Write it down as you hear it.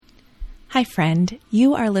Hi, friend.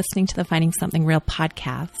 You are listening to the Finding Something Real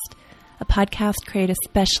podcast, a podcast created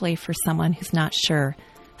especially for someone who's not sure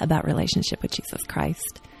about relationship with Jesus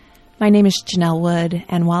Christ. My name is Janelle Wood,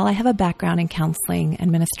 and while I have a background in counseling and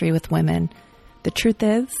ministry with women, the truth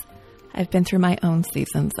is, I've been through my own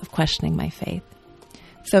seasons of questioning my faith.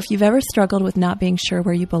 So if you've ever struggled with not being sure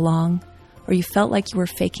where you belong, or you felt like you were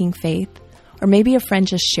faking faith, or maybe a friend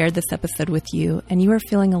just shared this episode with you and you are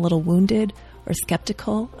feeling a little wounded or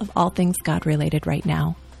skeptical of all things God-related right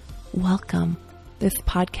now, welcome. This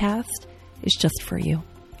podcast is just for you.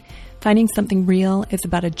 Finding Something Real is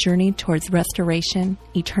about a journey towards restoration,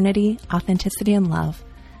 eternity, authenticity, and love.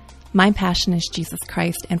 My passion is Jesus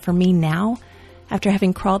Christ, and for me now, after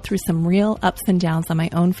having crawled through some real ups and downs on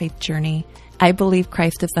my own faith journey, I believe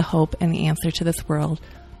Christ is the hope and the answer to this world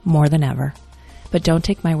more than ever. But don't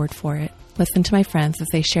take my word for it. Listen to my friends as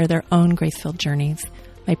they share their own grace-filled journeys.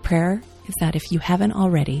 My prayer is that if you haven't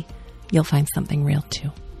already, you'll find something real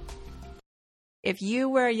too. If you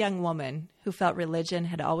were a young woman who felt religion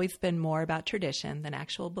had always been more about tradition than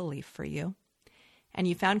actual belief for you, and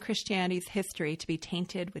you found Christianity's history to be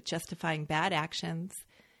tainted with justifying bad actions,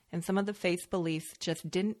 and some of the faith's beliefs just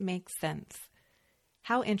didn't make sense,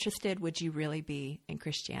 how interested would you really be in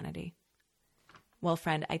Christianity? Well,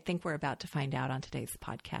 friend, I think we're about to find out on today's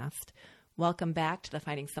podcast. Welcome back to the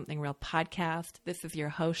Finding Something Real podcast. This is your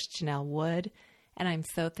host, Janelle Wood, and I'm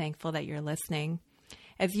so thankful that you're listening.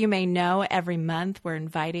 As you may know, every month we're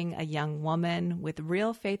inviting a young woman with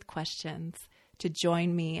real faith questions to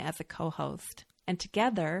join me as a co-host. And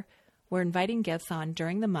together, we're inviting guests on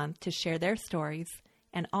during the month to share their stories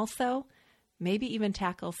and also maybe even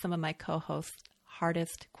tackle some of my co-hosts'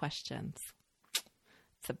 hardest questions.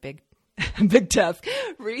 It's a big task.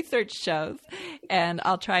 Research shows, and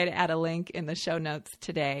I'll try to add a link in the show notes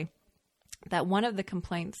today, that one of the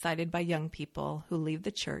complaints cited by young people who leave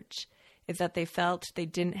the church is that they felt they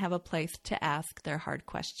didn't have a place to ask their hard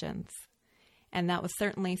questions. And that was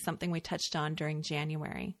certainly something we touched on during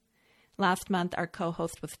January. Last month, our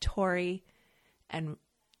co-host was Tori, and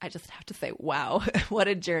I just have to say, wow, what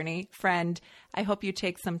a journey. Friend, I hope you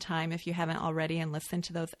take some time, if you haven't already, and listen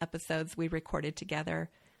to those episodes we recorded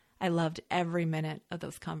together. I loved every minute of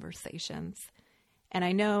those conversations. And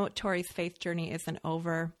I know Tori's faith journey isn't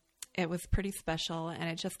over. It was pretty special, and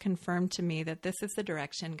it just confirmed to me that this is the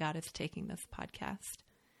direction God is taking this podcast.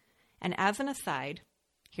 And as an aside,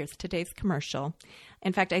 here's today's commercial.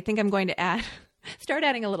 In fact, I think I'm going to start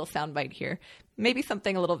adding a little soundbite here. Maybe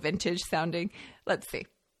something a little vintage sounding. Let's see.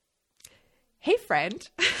 Hey, friend.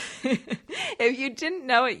 If you didn't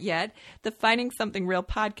know it yet, the Finding Something Real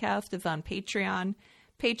podcast is on Patreon.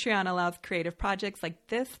 Patreon allows creative projects like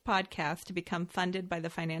this podcast to become funded by the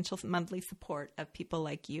financial monthly support of people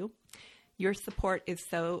like you. Your support is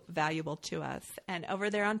so valuable to us. And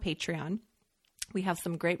over there on Patreon, we have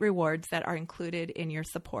some great rewards that are included in your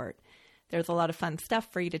support. There's a lot of fun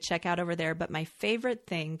stuff for you to check out over there, but my favorite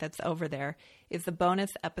thing that's over there is the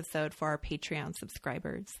bonus episode for our Patreon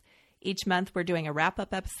subscribers. Each month, we're doing a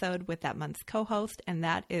wrap-up episode with that month's co-host, and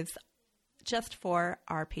that is just for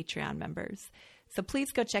our Patreon members. So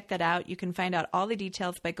please go check that out. You can find out all the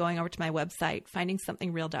details by going over to my website,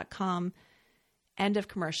 findingsomethingreal.com. End of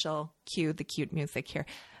commercial. Cue the cute music here.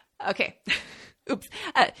 Okay. Oops.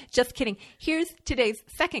 Just kidding. Here's today's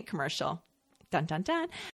second commercial. Dun, dun, dun.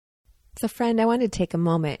 So friend, I want to take a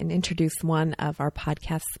moment and introduce one of our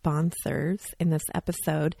podcast sponsors in this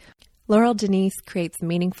episode. Laurel Denise creates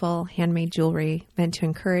meaningful handmade jewelry meant to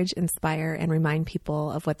encourage, inspire, and remind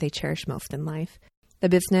people of what they cherish most in life. The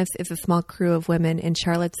business is a small crew of women in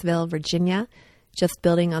Charlottesville, Virginia, just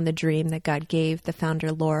building on the dream that God gave the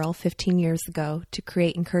founder Laurel 15 years ago to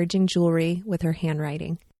create encouraging jewelry with her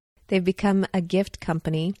handwriting. They've become a gift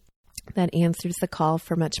company that answers the call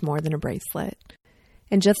for much more than a bracelet.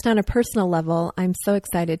 And just on a personal level, I'm so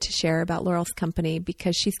excited to share about Laurel's company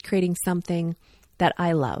because she's creating something that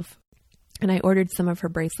I love. And I ordered some of her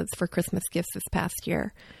bracelets for Christmas gifts this past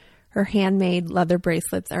year. Her handmade leather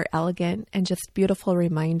bracelets are elegant and just beautiful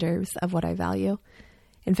reminders of what I value.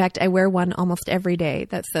 In fact, I wear one almost every day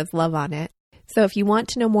that says love on it. So if you want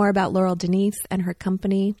to know more about Laurel Denise and her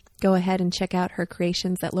company, go ahead and check out her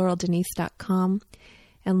creations at laureldenise.com.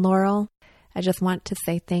 And Laurel, I just want to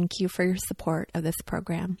say thank you for your support of this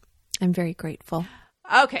program. I'm very grateful.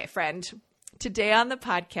 Okay, friend. Today on the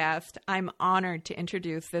podcast, I'm honored to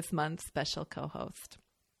introduce this month's special co-host.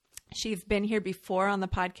 She's been here before on the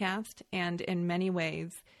podcast and in many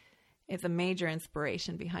ways is a major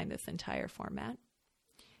inspiration behind this entire format.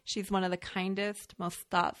 She's one of the kindest, most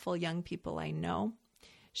thoughtful young people I know.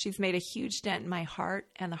 She's made a huge dent in my heart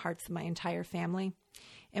and the hearts of my entire family.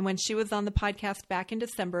 And when she was on the podcast back in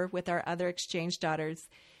December with our other exchange daughters,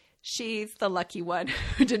 she's the lucky one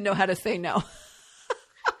who didn't know how to say no.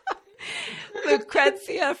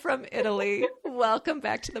 Lucrezia from Italy, welcome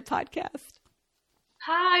back to the podcast.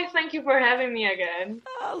 Hi, thank you for having me again.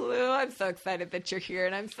 Oh, Lou, I'm so excited that you're here,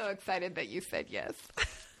 and I'm so excited that you said yes.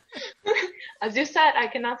 As you said, I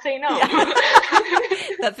cannot say no. Yeah.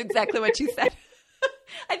 That's exactly what you said.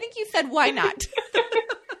 I think you said, why not?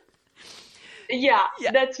 Yeah,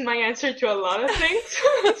 that's my answer to a lot of things.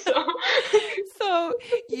 So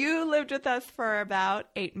you lived with us for about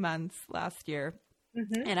 8 months last year.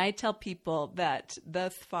 Mm-hmm. And I tell people that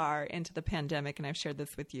thus far into the pandemic, and I've shared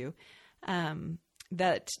this with you,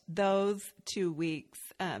 that those 2 weeks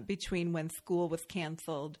between when school was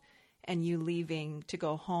canceled and you leaving to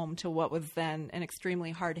go home to what was then an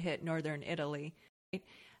extremely hard-hit northern Italy,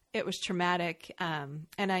 it was traumatic. And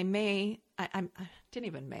I didn't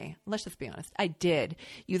even let's just be honest, I did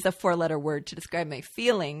use a 4-letter word to describe my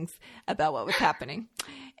feelings about what was happening.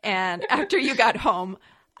 And after you got home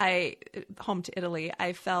to Italy,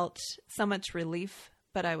 I felt so much relief,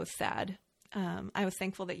 but I was sad. I was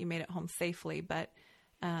thankful that you made it home safely, but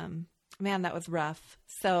man, that was rough.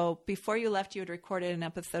 So before you left, you had recorded an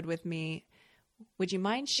episode with me. Would you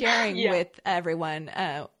mind sharing with everyone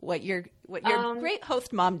what your great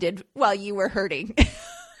host mom did while you were hurting?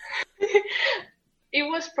 It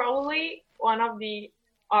was probably one of the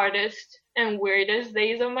hardest and weirdest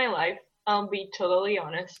days of my life. I'll be totally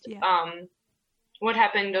honest. Yeah. What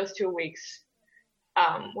happened those 2 weeks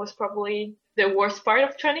was probably the worst part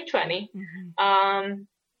of 2020. Mm-hmm.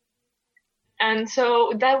 And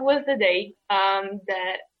so that was the day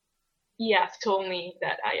that EF told me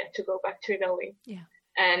that I had to go back to Italy. Yeah.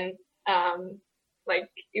 And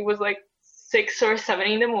it was like 6 or 7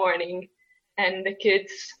 in the morning, and the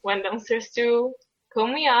kids went downstairs to call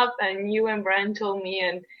me up, and you and Brian told me,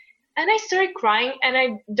 and I started crying, and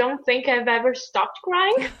I don't think I've ever stopped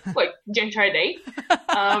crying, like the entire day,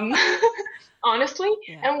 honestly.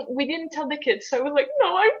 Yeah. And we didn't tell the kids, so I was like,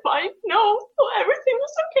 no, I'm fine. No, everything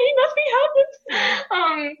was okay. Nothing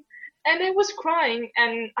happened. And I was crying,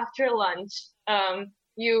 and after lunch,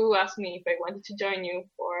 you asked me if I wanted to join you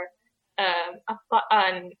for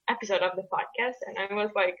an episode of the podcast, and I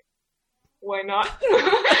was like, why not?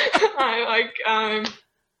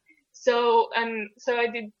 So I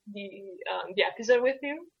did the episode with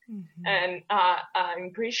you, mm-hmm. and I'm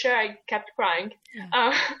pretty sure I kept crying,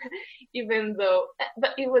 even though,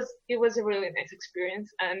 but it was a really nice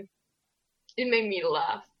experience, and it made me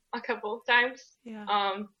laugh a couple of times. Yeah.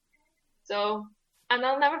 And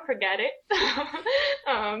I'll never forget it.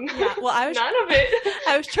 Well, none of it.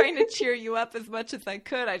 I was trying to cheer you up as much as I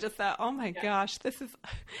could. I just thought, oh my gosh, this is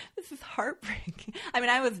heartbreaking. I mean,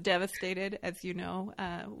 I was devastated, as you know.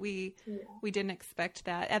 We didn't expect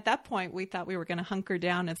that. At that point, we thought we were going to hunker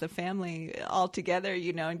down as a family all together,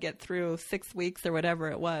 and get through 6 weeks or whatever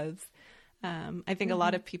it was. I think mm-hmm. a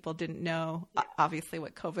lot of people didn't know, obviously,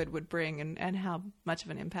 what COVID would bring and how much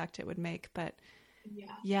of an impact it would make. But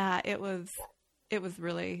it was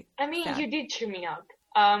really sad. You did cheer me up.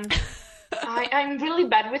 I'm really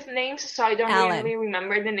bad with names, so I don't really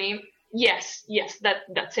remember the name. Yes,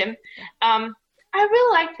 that's him. I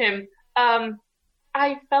really liked him.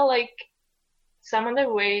 I felt like some of the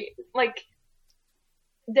way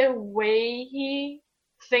he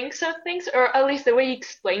thinks of things, or at least the way he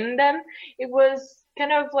explained them, it was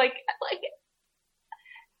kind of like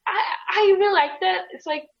I really liked that. It's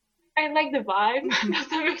like, I like the vibe. Does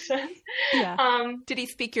that make sense? Yeah. Did he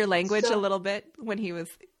speak your language a little bit when he was?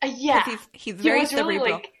 Yeah. He's very cerebral.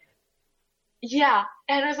 Really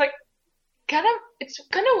and I was like, it's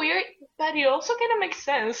kind of weird, but it also kind of makes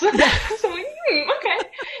sense. So I'm like, okay.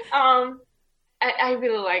 I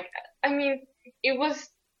really like. I mean, it was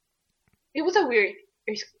a weird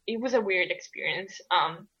experience.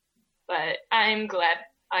 But I'm glad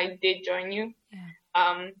I did join you.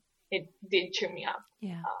 Yeah. It did cheer me up.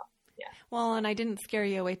 Yeah. Well, and I didn't scare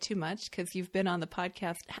you away too much because you've been on the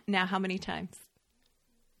podcast now how many times?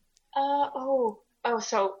 So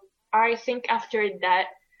I think after that,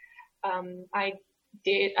 I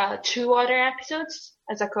did 2 other episodes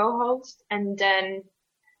as a co-host, and then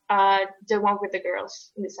the one with the girls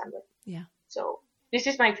in December. Yeah. So this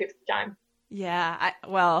is my 5th time. Yeah.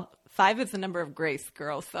 5 is the number of grace,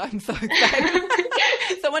 girls, so I'm so excited.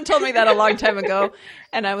 Someone told me that a long time ago,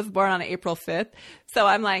 and I was born on April 5th. So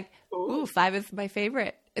I'm like, ooh, 5 is my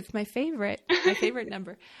favorite. It's my favorite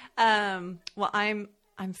number. Well, I'm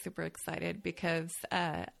super excited because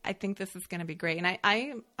I think this is going to be great. And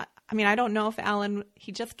I mean, I don't know if Alan,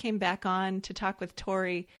 he just came back on to talk with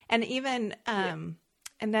Tori, and even and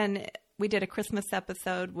then we did a Christmas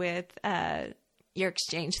episode with your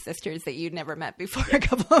exchange sisters that you'd never met before. A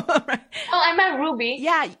couple of them, right? Well, I met Ruby.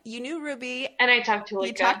 Yeah, you knew Ruby. And I talked to Lika.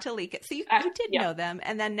 You talked to Lika. So you did know them.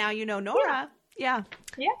 And then now you know Nora. Yeah.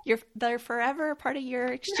 They're forever part of your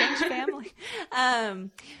exchange family.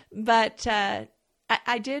 But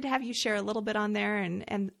I did have you share a little bit on there,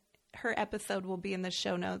 and her episode will be in the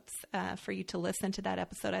show notes for you to listen to that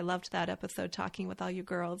episode. I loved that episode, talking with all you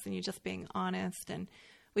girls and you just being honest. And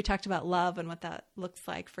we talked about love and what that looks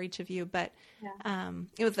like for each of you. But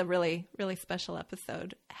it was a really, really special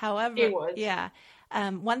episode. However, it was. Yeah.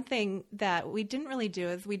 One thing that we didn't really do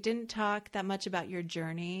is we didn't talk that much about your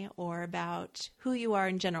journey or about who you are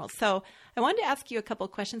in general. So I wanted to ask you a couple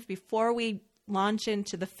of questions before we launch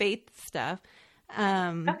into the faith stuff.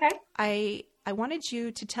 Okay. I wanted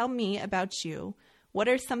you to tell me about you. What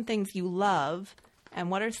are some things you love and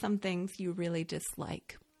what are some things you really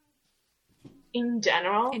dislike? In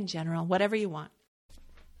general? In general, whatever you want.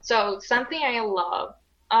 So something I love,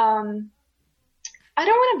 I don't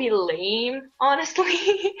want to be lame,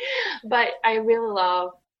 honestly, but I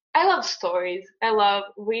love stories. I love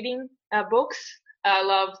reading books. I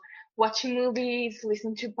love watching movies,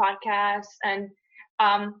 listening to podcasts, and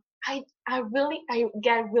I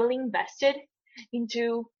get really invested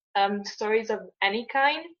into stories of any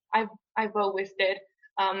kind. I've always did.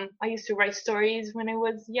 I used to write stories when I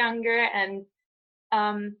was younger, and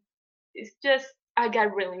it's just I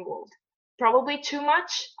get really involved. Probably too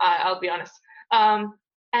much. I'll be honest.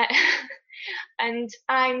 And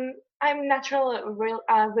I'm naturally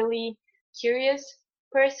a really curious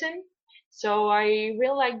person, so I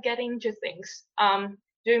really like getting into things.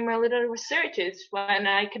 Doing my little researches when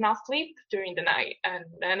I cannot sleep during the night, and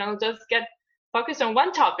then I'll just get focused on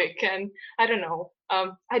one topic. And I don't know.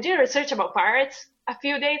 I did research about pirates a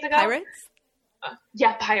few days ago. Pirates?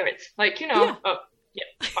 Yeah, pirates. Like,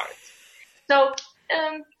 pirates. So,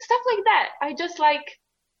 stuff like that.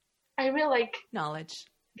 I really like knowledge.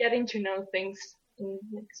 Getting to know things in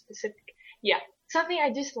specific. Yeah. Something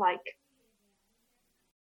I dislike.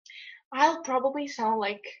 I'll probably sound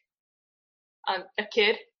like a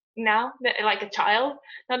kid now, like a child,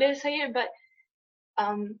 now that I say it, but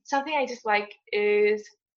something I dislike is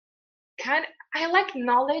I like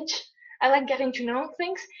knowledge. I like getting to know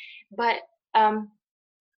things, but I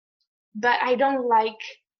don't like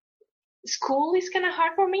school is kind of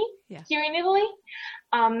hard for me here in Italy,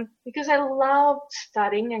 because I love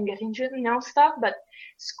studying and getting to know stuff, but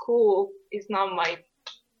school is not my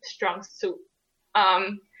strong suit.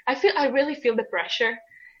 I really feel the pressure,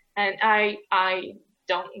 and I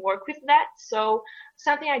don't work with that. So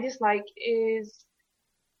something I dislike is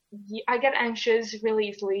I get anxious really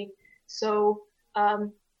easily. So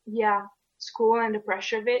school and the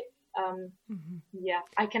pressure of it.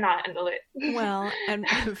 I cannot handle it. Well, and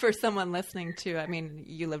for someone listening too, I mean,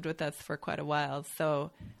 you lived with us for quite a while,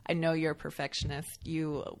 so I know you're a perfectionist.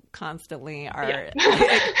 You constantly are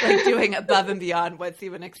like doing above and beyond what's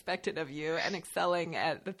even expected of you and excelling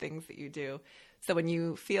at the things that you do. So when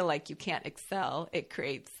you feel like you can't excel, it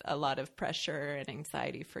creates a lot of pressure and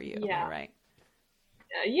anxiety for you. Yeah. Am I right?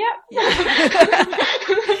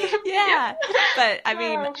 Yeah. But I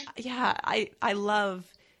mean, I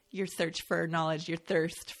love your search for knowledge, your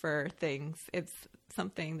thirst for things. It's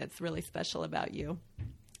something that's really special about you.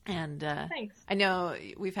 And thanks. I know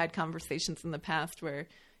we've had conversations in the past where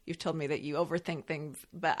you've told me that you overthink things,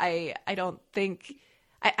 but I don't think,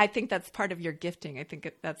 I think that's part of your gifting. I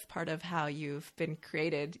think that's part of how you've been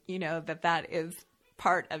created, that is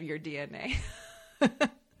part of your DNA.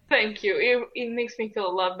 Thank you. It makes me feel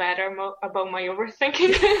a lot better about my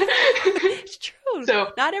overthinking. It's true.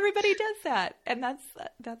 So not everybody does that, and that's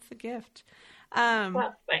a gift.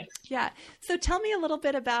 Well, thanks. Yeah. So tell me a little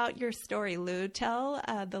bit about your story, Lou. Tell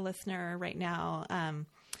the listener right now.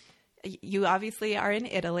 You obviously are in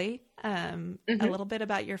Italy. A little bit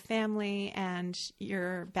about your family and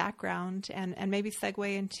your background, and maybe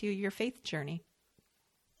segue into your faith journey.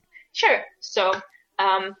 Sure. So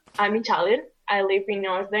I'm Italian. I live in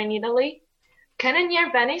northern Italy, kind of near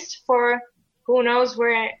Venice. For who knows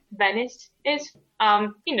where Venice is,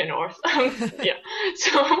 in the north. Yeah.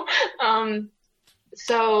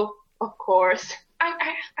 So of course,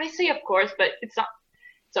 I say of course, but it's not.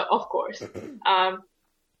 So of course,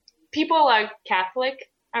 people are Catholic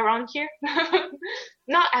around here.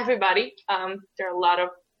 Not everybody. There are a lot of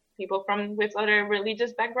people with other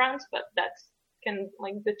religious backgrounds, but that's kind of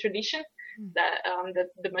like the tradition.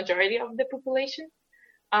 The majority of the population.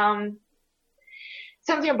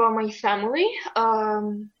 Something about my family.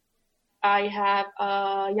 I have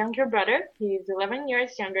a younger brother. He's 11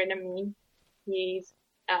 years younger than me. He's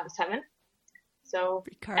 7. So,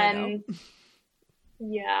 Ricardo. And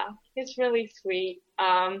yeah, he's really sweet.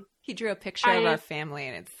 He drew a picture of our family,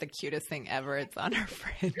 and it's the cutest thing ever. It's on our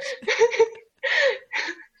fridge.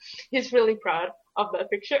 He's really proud of that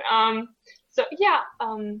picture. So yeah,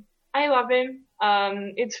 I love him.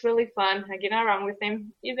 It's really fun hanging around with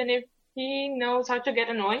him, even if he knows how to get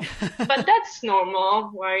annoying. But that's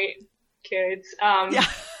normal, right, kids? Yeah.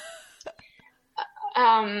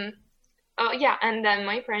 Yeah, and then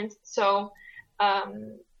my friends. So,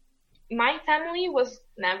 my family was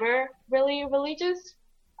never really religious.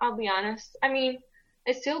 I'll be honest. I mean,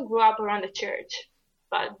 I still grew up around the church,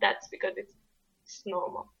 but that's because it's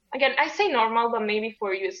normal. Again, I say normal, but maybe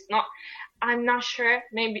for you it's not. I'm not sure.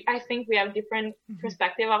 Maybe I think we have different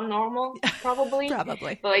perspective of normal, probably.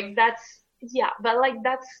 Probably. But that's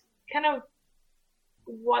kind of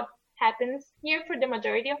what happens here for the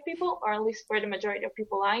majority of people, or at least for the majority of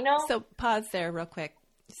people I know. So pause there real quick.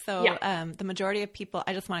 So the majority of people,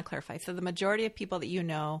 I just want to clarify. So the majority of people that you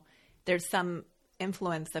know, there's some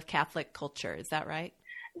influence of Catholic culture. Is that right?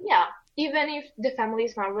 Yeah. Even if the family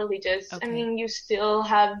is not religious, Okay. I mean, you still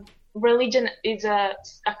have religion is a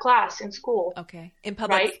class in school. Okay. In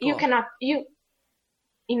public school. You cannot, in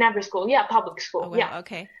every school. Yeah. Public school. Oh, wow. Yeah.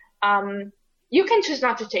 Okay. You can choose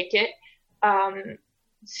not to take it.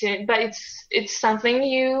 But it's something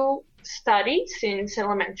you study since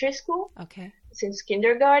elementary school. Okay. Since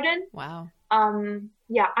kindergarten. Wow.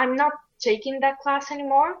 Yeah, I'm not taking that class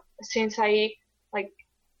anymore since I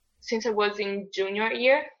was in junior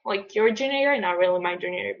year, like your junior year, not really my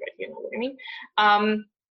junior year, but you know what I mean.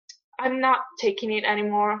 I'm not taking it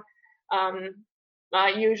anymore.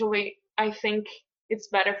 Usually I think it's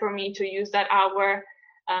better for me to use that hour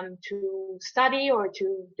to study or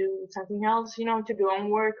to do something else, you know, to do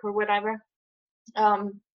homework or whatever.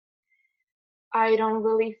 I don't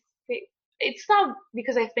really it's not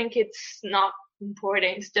because I think it's not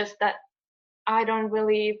important. It's just that I don't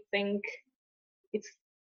really think it's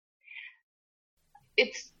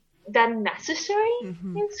that necessary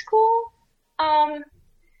in school.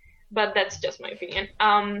 But that's just my opinion.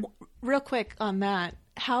 Real quick on that,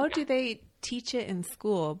 how do they teach it in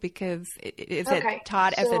school? Because is it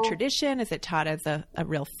taught as a tradition? Is it taught as a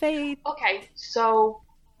real faith? Okay, so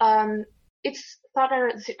it's taught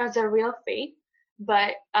as a real faith.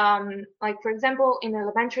 But, like, for example, in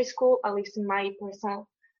elementary school, at least in my personal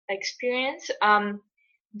experience, like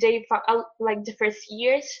the first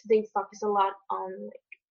years, they focus a lot on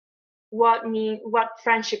like what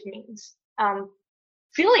friendship means.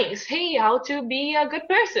 Feelings. Hey, how to be a good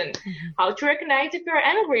person, how to recognize if you're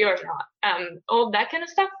angry or not. All that kind of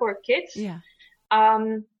stuff for kids. Yeah.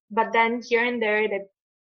 But then here and there they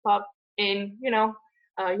pop in,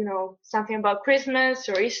 something about Christmas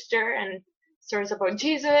or Easter and stories about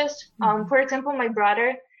Jesus. For example, my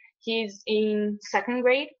brother, he's in 2nd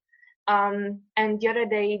grade. And the other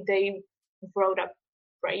day they wrote a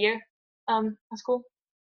prayer, at school,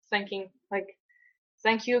 thanking, like,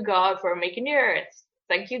 thank you God for making the earth.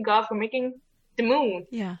 Thank you God for making the moon.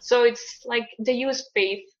 Yeah. So it's like they use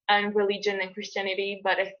faith and religion and Christianity,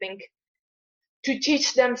 but I think to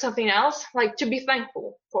teach them something else, like to be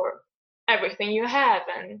thankful for everything you have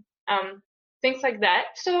and, things like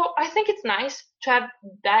that. So I think it's nice to have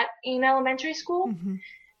that in elementary school,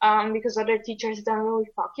 because other teachers don't really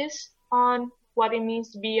focus on what it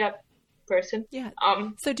means to be a person. Yeah.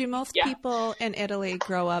 So do most people in Italy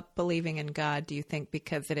grow up believing in God, do you think,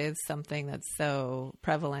 because it is something that's so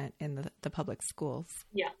prevalent in the public schools?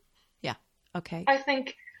 Yeah. Yeah. Okay. I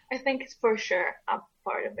think it's for sure a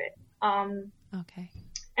part of it. Okay.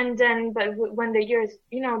 And then, but when the years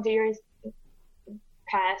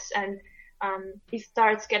pass and it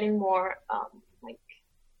starts getting more like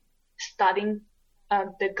studying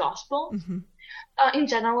the gospel. In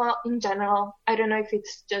general, I don't know if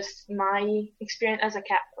it's just my experience as a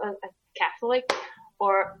Catholic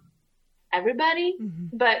or everybody,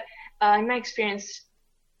 but in my experience,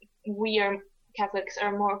 Catholics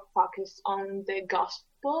are more focused on the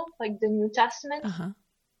gospel, like the New Testament.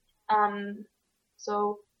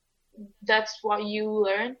 So that's what you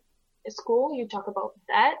learn at school. You talk about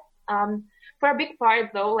that. For a big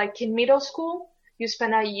part though, like in middle school, you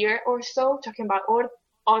spend a year or so talking about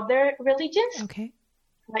other religions. Okay.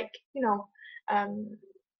 Like,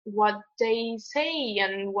 what they say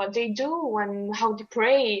and what they do and how they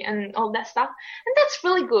pray and all that stuff. And that's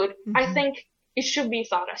really good. I think it should be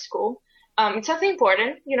taught at school. It's something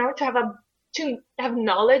important, to have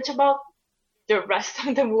knowledge about the rest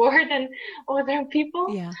of the world and other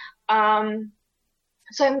people. Yeah.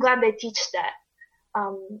 So I'm glad they teach that.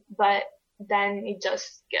 But then it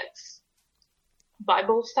just gets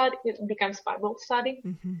Bible study. It becomes Bible study.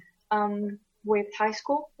 with high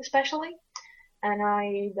school, especially, and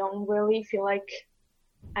I don't really feel like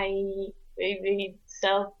it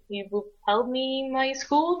would help me in my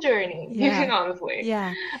school journey, honestly.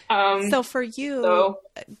 Yeah. So for you,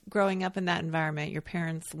 growing up in that environment, your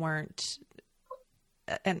parents weren't,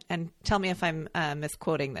 and tell me if I'm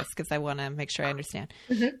misquoting this because I want to make sure I understand.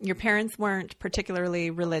 Mm-hmm. Your parents weren't particularly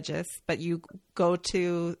religious, but you go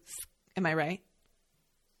to, am I right?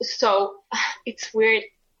 So it's weird.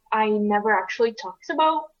 I never actually talked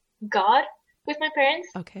about God with my parents.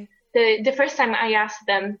 Okay. The first time I asked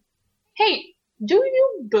them, hey, do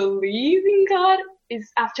you believe in God?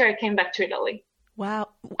 Is after I came back to Italy. Wow.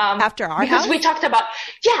 After our because house?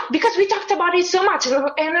 because we talked about it so much.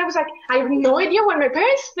 And I was like, I have no idea what my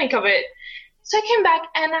parents think of it. So I came back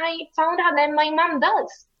and I found out that my mom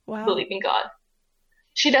does believe in God.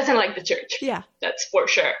 She doesn't like the church. Yeah. That's for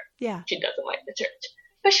sure. Yeah. She doesn't like the church.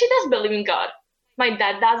 But she does believe in God. My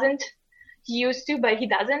dad doesn't. He used to, but he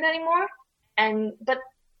doesn't anymore. But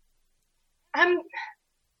I'm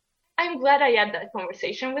glad I had that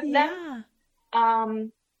conversation with them.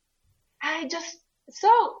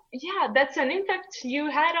 That's an impact you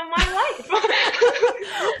had on my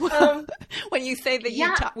life. When you say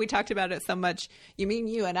that we talked about it so much, you mean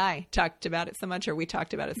you and I talked about it so much, or we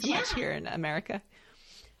talked about it so much here in America?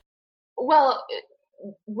 Well,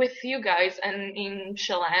 with you guys and in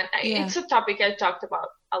Chelan, it's a topic I talked about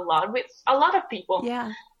a lot with a lot of people.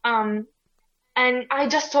 Yeah. And I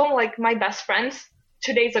just told like my best friends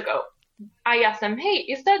 2 days ago. I asked them, hey,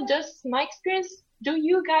 is that just my experience? Do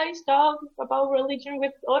you guys talk about religion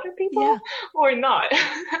with other people or not?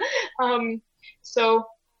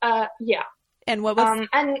 Yeah. And what was,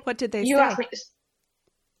 what did they say? Asked me,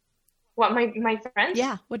 what, my friends?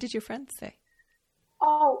 Yeah. What did your friends say?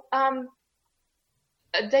 Oh,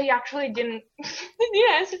 they actually didn't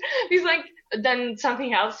answer. He's like, then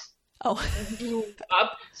something else blew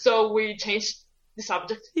up. So we changed the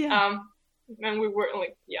subject. Yeah. And we were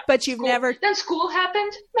like, But you've never. Then school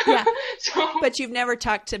happened. Yeah. But you've never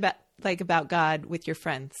talked about God with your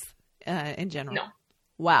friends in general. No.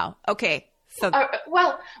 Wow. Okay. So.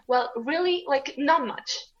 Well, really, like not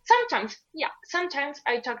much. Sometimes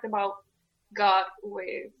I talked about God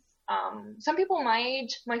with some people my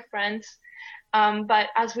age, my friends. But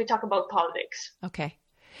as we talk about politics. Okay.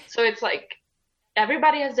 So it's like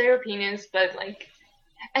everybody has their opinions, but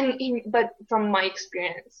but from my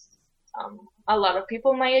experience. A lot of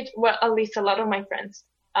people my age, well, at least a lot of my friends,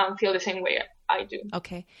 feel the same way I do.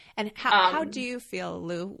 Okay. And how do you feel,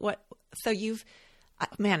 Lou?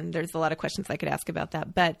 There's a lot of questions I could ask about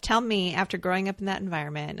that, but tell me, after growing up in that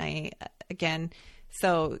environment, and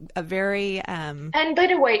by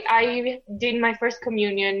the way, I did my first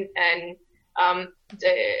communion and,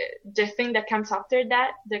 the thing that comes after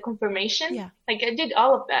that, the confirmation. Yeah. Like I did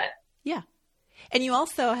all of that. Yeah. And you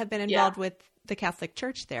also have been involved with the Catholic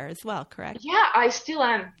Church there as well, correct? Yeah, I still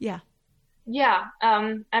am. Yeah. Yeah.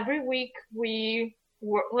 Every week we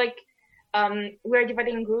were we're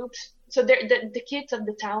divided in groups. So the kids of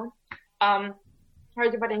the town, are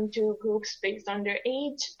divided into groups based on their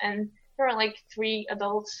age, and there are like 3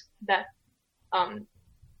 adults that,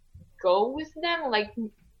 go with them, like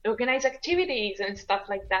organize activities and stuff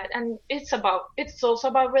like that. And it's also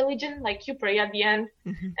about religion, like you pray at the end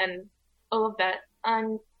and all of that.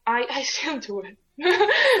 And I still do it.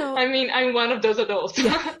 I mean, I'm one of those adults.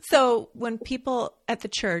 Yeah. So when people at the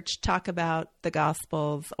church talk about the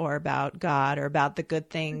Gospels or about God or about the good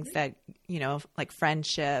things that, like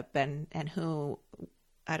friendship and who,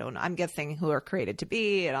 I don't know, I'm guessing who are created to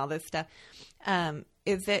be and all this stuff,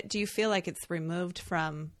 do you feel like it's removed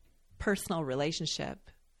from personal relationship?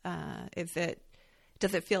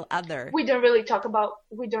 Does it feel other? We don't really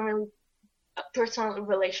a personal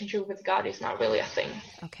relationship with God is not really a thing.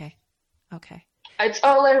 Okay. It's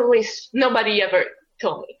all, at least nobody ever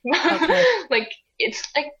told me. Okay. Like it's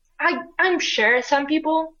like I'm sure some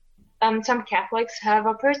people, some Catholics have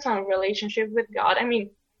a personal relationship with God. I mean,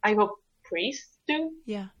 I hope priests do.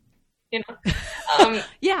 Yeah. Yeah.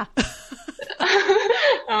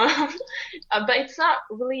 But it's not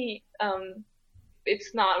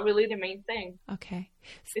really the main thing. Okay.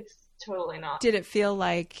 It's totally not. Did it feel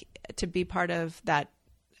like, to be part of that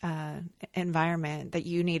environment, that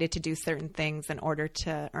you needed to do certain things in order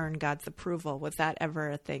to earn God's approval? Was that ever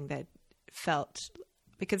a thing that felt,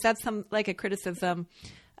 because that's like a criticism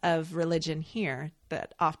of religion here,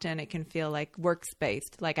 that often it can feel like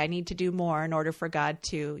works-based, like I need to do more in order for God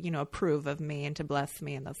to, approve of me and to bless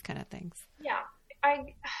me and those kind of things. Yeah. I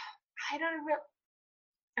don't really,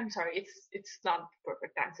 I'm sorry, it's not the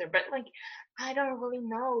perfect answer, but like, I don't really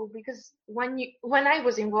know, because when I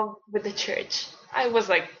was involved with the church, I was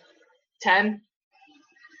like 10,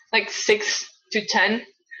 like 6 to 10.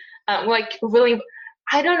 Like really,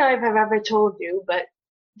 I don't know if I've ever told you, but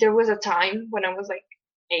there was a time when I was like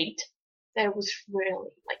 8 that was really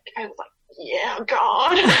like, I was like, yeah,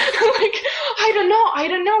 God. Like, I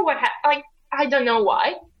don't know what like, I don't know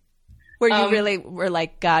why. Where you really were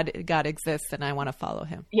like, God exists and I want to follow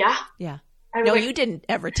him. Yeah. Yeah. No, you didn't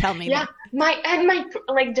ever tell me that. My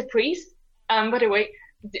like the priest, by the way,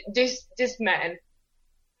 this man,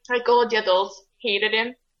 like all the adults hated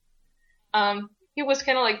him. He was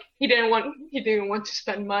kind of like, he didn't want to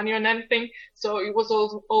spend money on anything. So it was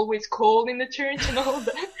always cold in the church and all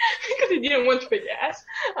that because he didn't want to pay gas.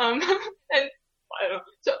 And I don't know.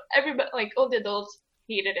 So everybody, like all the adults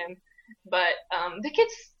hated him, but, the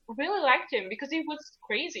kids really liked him because he was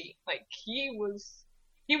crazy. Like he was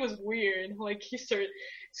weird. Like he started,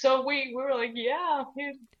 so we were like, yeah,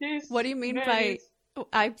 he's what do you mean by,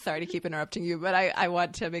 I'm sorry to keep interrupting you, but I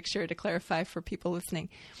want to make sure to clarify for people listening.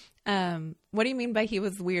 What do you mean by he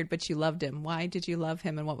was weird, but you loved him? Why did you love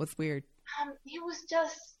him and what was weird? He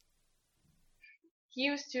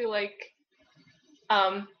used to like,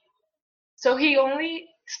 so he only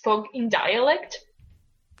spoke in dialect.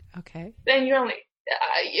 Okay. Then you're like,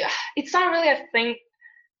 yeah, it's not really a thing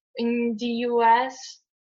in the US.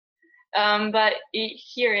 But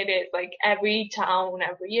here it is, like every town,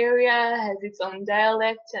 every area has its own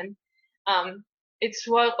dialect, and it's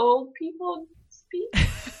what old people speak.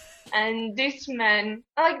 And this man,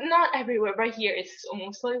 like not everywhere, but here it's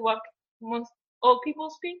mostly what most old people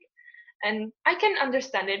speak. And I can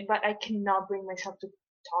understand it, but I cannot bring myself to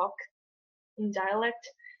talk in dialect.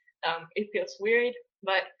 It feels weird,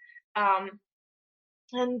 but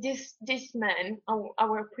and this man,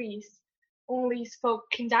 our priest, only spoke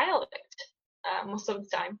in dialect most of the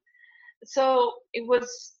time. So it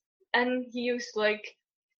was, and he used to like,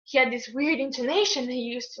 he had this weird intonation. He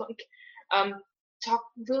used to like talk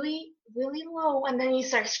really, really low, and then he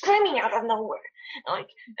started screaming out of nowhere,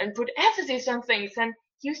 and put emphasis on things. And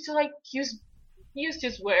he used to like he used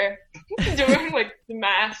to swear during like the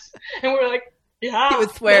mass, and we're like, yeah, he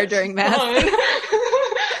would swear during mass.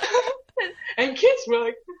 And kids were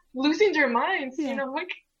like losing their minds,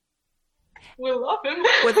 like, we love him.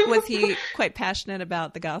 Was he quite passionate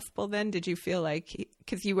about the gospel then? Did you feel like,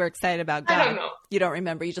 because you were excited about God? I don't know. You don't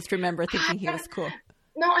remember. You just remember thinking he was cool.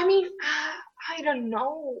 No, I mean, I don't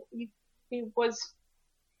know if he was,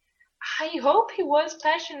 I hope he was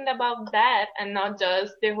passionate about that and not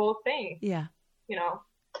just the whole thing. Yeah.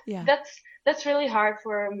 Yeah. That's really hard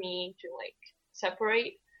for me to like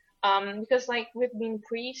separate. Because like with being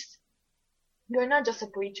priest, you're not just a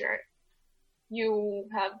preacher. You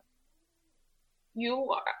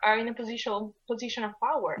are in a position of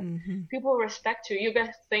power. Mm-hmm. People respect you. You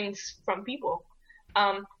get things from people.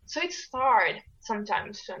 So it's hard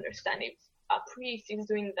sometimes to understand if a priest is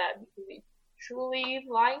doing that because he truly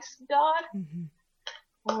likes God, mm-hmm.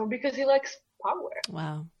 or because he likes power.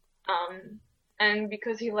 Wow. And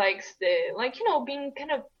because he likes being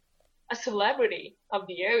kind of a celebrity of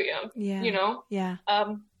the area. Yeah. Yeah.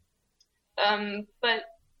 But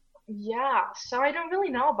yeah, so I don't really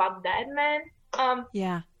know about that man.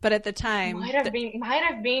 Yeah, but at the time, might have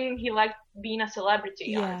been he liked being a celebrity.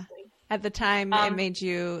 Yeah. Honestly, at the time, it made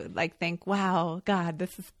you like think, "Wow, God,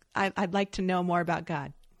 this is. I'd like to know more about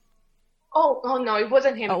God." Oh no, it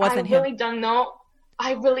wasn't him. Oh, it wasn't him.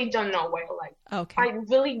 I really don't know why I liked. Okay. I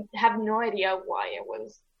really have no idea why I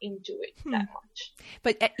was into it that much.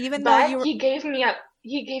 But even though he gave me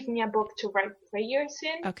a book to write prayers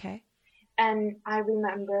in. Okay. And I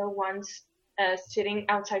remember once sitting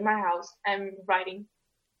outside my house and writing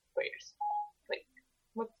prayers. Like,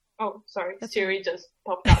 what? Oh, sorry, that's Siri right. Just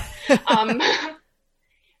popped up.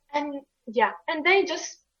 And yeah, and then it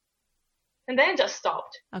just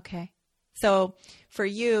stopped. Okay. So for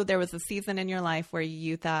you, there was a season in your life where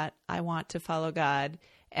you thought, I want to follow God.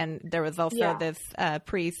 And there was also this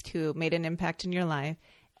priest who made an impact in your life.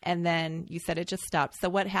 And then you said it just stopped. So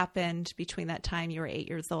what happened between that time you were 8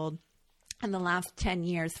 years old and the last 10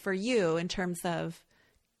 years for you in terms of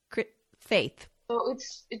faith? So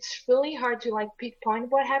it's really hard to like pinpoint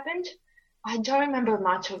what happened. I don't remember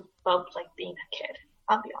much about like being a kid.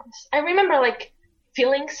 I'll be honest. I remember like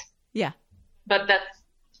feelings. Yeah. But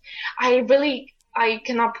I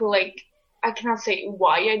cannot say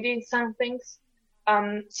why I did some things.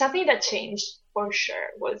 Something that changed for sure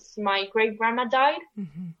was my great grandma died.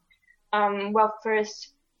 Mm-hmm. Well,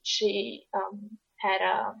 first she had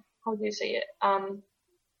a, how do you say it?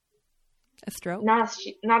 A stroke?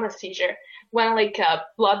 Not a seizure. When like a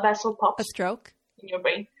blood vessel pops. A stroke? In your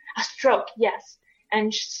brain. A stroke, yes.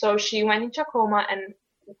 And so she went into a coma, and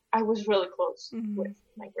I was really close with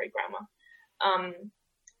my great grandma.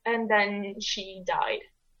 And then she died.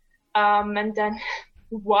 And then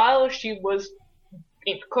while she was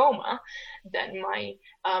in coma, then my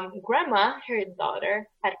grandma, her daughter,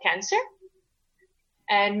 had cancer,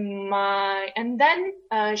 and then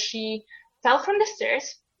she fell from the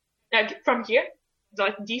stairs, from here,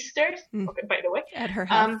 like these stairs. Okay, by the way, at her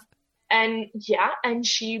house. And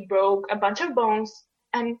she broke a bunch of bones,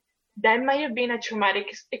 and that might have been a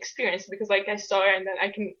traumatic experience because, like, I saw her, and then I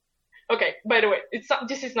can. Okay, by the way,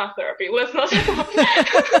 this is not therapy. Let's not talk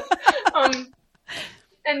about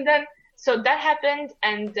and then, so that happened,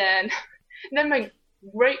 and then my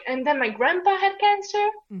grandpa had cancer,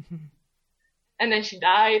 and then she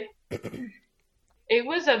died. It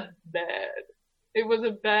was a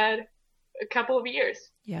bad couple of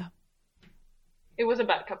years. Yeah. It was a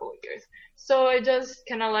bad couple of years. So I just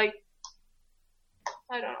kind of like,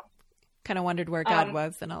 I don't know. Kind of wondered where God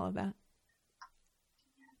was and all of that.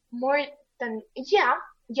 More than, yeah,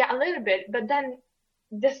 a little bit. But then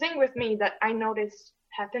the thing with me that I noticed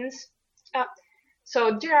happens,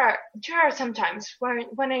 so there are some times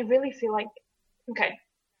when I really feel like, okay,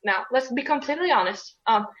 now let's be completely honest.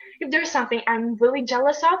 If there's something I'm really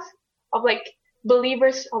jealous of like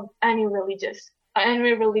believers of any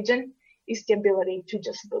religion, is the ability to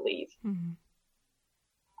just believe.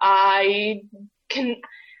 I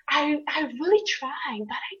really try,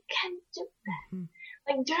 but I can't do that.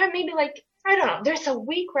 Like, there are maybe, like, I don't know, there's a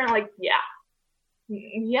week where I'm like, yeah,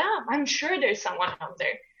 I'm sure there's someone out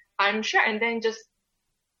there. I'm sure. And then just,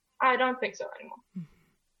 I don't think so anymore.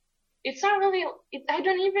 It's not really, I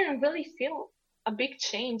don't even really feel a big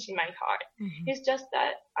change in my heart. It's just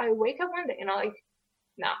that I wake up one day and I'm like,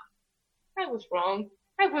 no, I was wrong.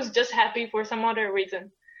 I was just happy for some other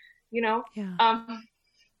reason, you know? Yeah. And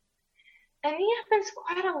it happens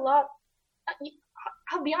quite a lot.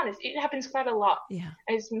 I'll be honest, it happens quite a lot. Yeah.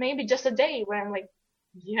 It's maybe just a day where I'm like,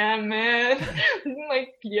 yeah, man.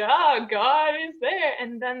 Like, yeah, God is there.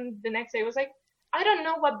 And then the next day was like, I don't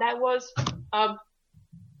know what that was.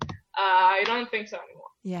 I don't think so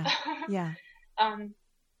anymore. Yeah. Yeah.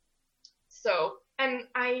 So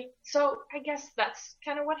I guess that's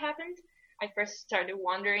kind of what happened. I first started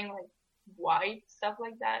wondering, like, why stuff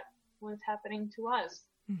like that was happening to us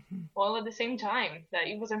all at the same time, that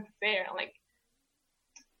it wasn't fair. Like,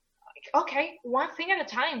 okay, one thing at a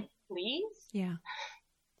time, please. Yeah.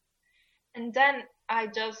 And then I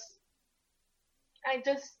just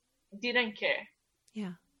didn't care.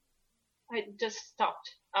 Yeah. I just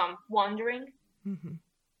stopped wondering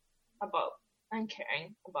about and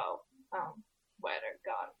caring about whether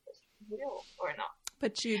God was real or not.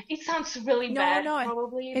 But it sounds really bad.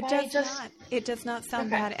 Probably it does not. It does not sound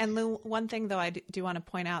bad. And Lou, one thing though, I do want to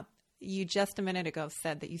point out, you just a minute ago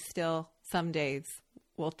said that you still some days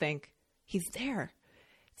will think he's there.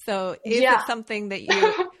 So is it something that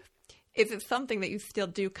you? Is it something that you still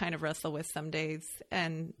do kind of wrestle with some days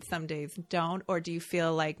and some days don't, or do you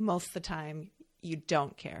feel like most of the time you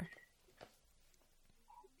don't care?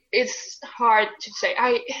 It's hard to say.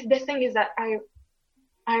 The thing is that I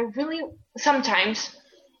really sometimes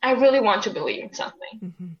I really want to believe in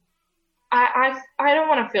something. I don't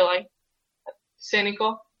want to feel like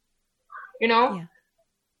cynical, you know. Yeah.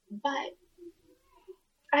 But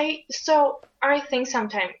I think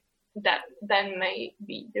sometimes that may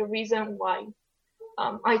be the reason why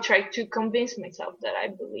I try to convince myself that I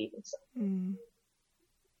believe in something.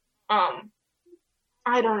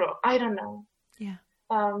 I don't know. Yeah.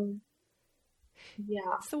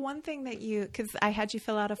 Yeah. So one thing that because I had you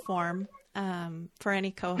fill out a form for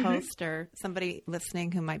any co-host or somebody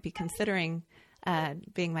listening who might be considering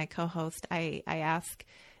being my co-host, I ask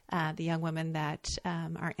the young women that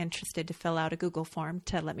are interested to fill out a Google form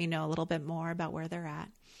to let me know a little bit more about where they're at.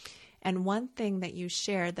 And one thing that you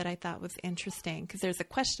shared that I thought was interesting, because there's a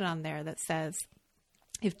question on there that says,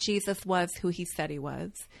 if Jesus was who he said he was,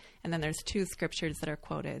 and then there's two scriptures that are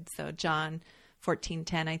quoted. So John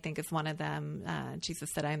 14:10, I think, is one of them. Jesus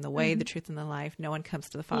said, I am the way, the truth, and the life. No one comes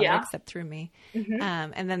to the Father except through me.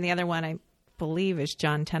 And then the other one, I believe, is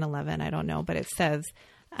John 10:11. I don't know, but it says,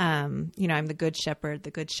 I'm the good shepherd. The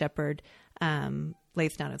good shepherd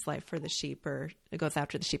lays down his life for the sheep, or it goes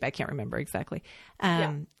after the sheep. I can't remember exactly.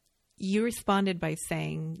 You responded by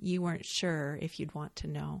saying you weren't sure if you'd want to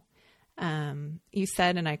know. You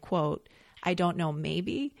said, and I quote, I don't know,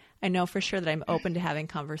 maybe. I know for sure that I'm open to having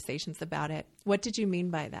conversations about it. What did you mean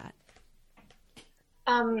by that?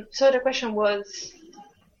 So the question was,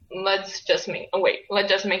 let's just make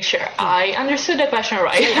sure I understood the question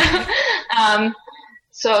right.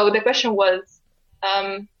 So the question was,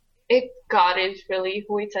 if God is really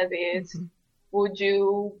who he says he is, would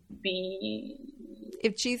you be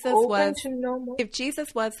if Jesus open was to know more? If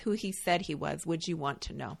Jesus was who he said he was, would you want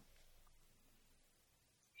to know?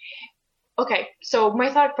 Okay, so my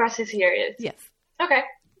thought process here is Yes. Okay,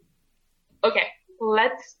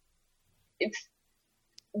 it's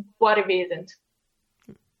what if it isn't?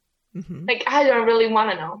 Mm-hmm. Like, I don't really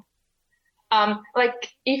want to know. Like,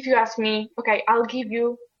 if you ask me, okay, I'll give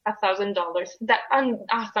you $1,000. That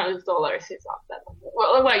 $1,000 is not that.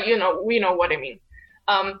 Well, we know what I mean.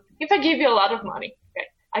 If I give you a lot of money, okay,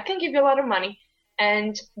 I can give you a lot of money,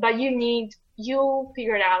 but you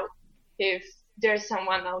figure it out if there's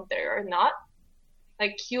someone out there or not.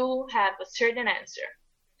 Like, you have a certain answer.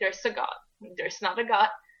 There's a God. There's not a God.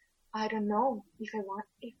 I don't know if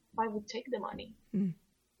I would take the money. Mm.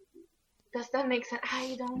 Does that make sense?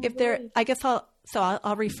 I don't. If there, I guess I'll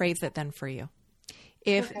rephrase it then for you.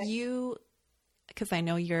 If you, because I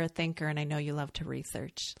know you're a thinker and I know you love to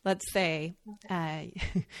research. Let's say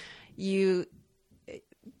there's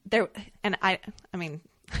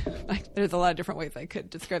a lot of different ways I could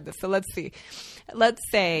describe this. So let's see. Let's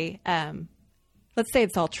say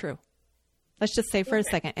it's all true. Let's just say for a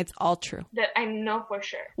second, it's all true. That I know for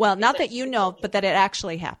sure. Well, not that you know, but that it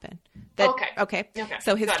actually happened. Okay.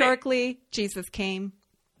 So historically, Jesus came.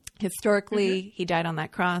 Historically, he died on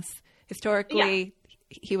that cross. Historically,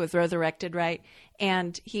 he was resurrected, right?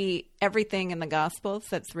 And everything in the Gospels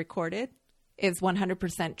that's recorded is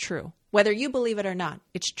 100% true. Whether you believe it or not,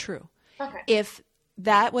 it's true. Okay. If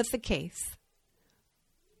that was the case,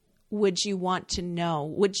 would you want to know?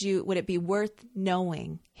 Would it be worth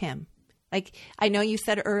knowing him? Like, I know you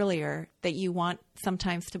said earlier that you want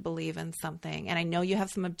sometimes to believe in something, and I know you have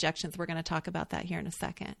some objections. We're going to talk about that here in a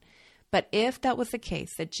second. But if that was the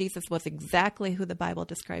case, that Jesus was exactly who the Bible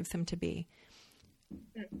describes him to be,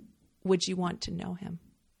 would you want to know him?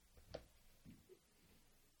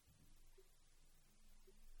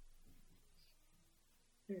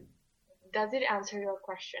 Does it answer your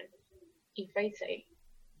question if I say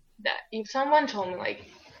that if someone told me, like,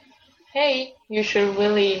 hey, you should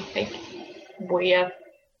really, like, we have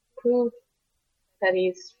proof that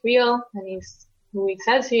he's real and he's who he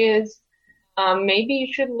says he is, maybe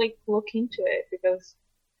you should, like, look into it, because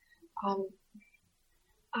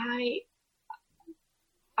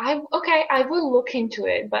I will look into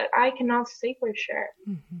it, but I cannot say for sure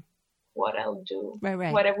what I'll do,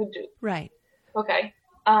 right. what I would do. Right. Okay.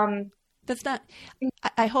 That's not,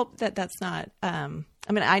 I hope that's not,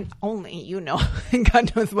 I only,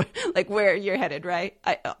 God knows where you're headed, right?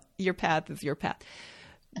 Your path is your path.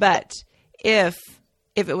 But if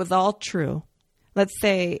it was all true, let's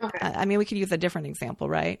say, we could use a different example,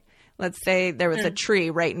 right? Let's say there was a tree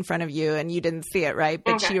right in front of you and you didn't see it, right?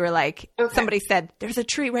 But you were like, somebody said, there's a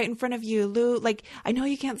tree right in front of you, Lou. Like, I know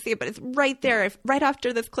you can't see it, but it's right there, right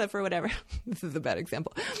after this cliff or whatever. This is a bad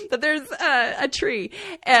example. But there's a tree.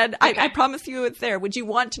 And I promise you it's there. Would you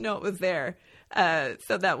want to know it was there?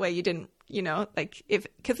 So that way you didn't,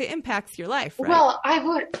 because it impacts your life, right? Well, I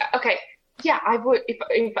would. Okay. Yeah, I would.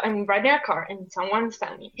 If I'm riding a car and someone's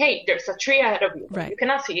telling me, hey, there's a tree ahead of you, but you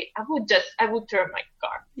cannot see it, I would turn my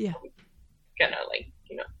car. Yeah. Gonna,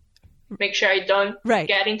 make sure I don't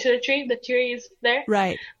get into the tree. The tree is there.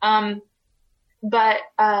 Right. But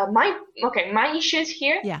my issues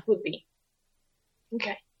here would be,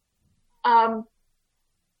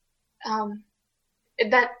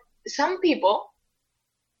 that some people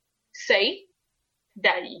say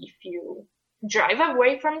that if you drive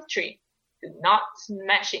away from the tree, do not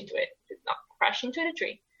smash into it, do not crash into the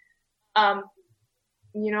tree.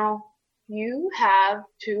 You have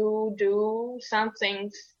to do some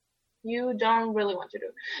things you don't really want to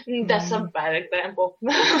do. That's a bad example.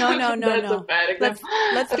 No. That's a bad example.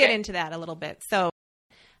 Let's get into that a little bit. So,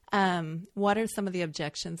 what are some of the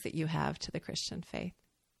objections that you have to the Christian faith?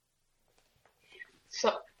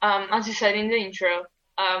 So, as you said in the intro,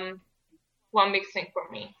 one big thing for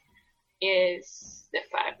me is the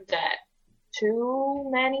fact that too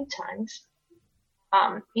many times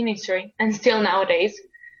in history, and still nowadays,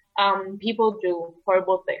 people do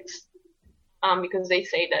horrible things because they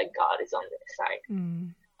say that God is on their side.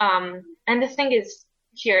 And the thing is,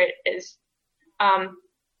 here it is.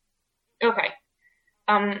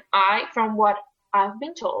 From what I've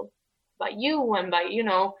been told by you and by,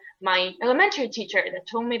 my elementary teacher that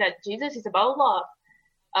told me that Jesus is about love.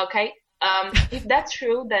 Okay. If that's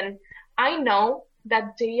true, then I know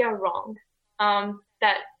that they are wrong.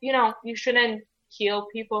 That, you shouldn't kill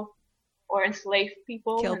people or enslave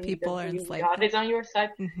people. Kill people or enslave God is on your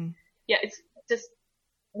side. Mm-hmm. Yeah, it's just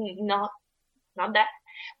not that.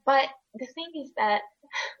 But the thing is that,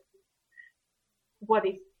 what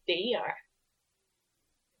if they are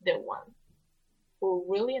the one who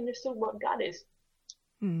really understood what God is.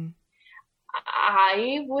 Mm.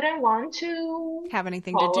 I wouldn't want to have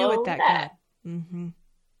anything to do with that God. Mm-hmm.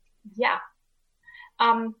 Yeah.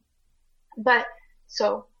 But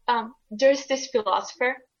so there's this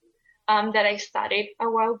philosopher that I studied a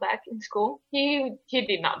while back in school. He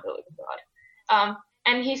did not believe in God.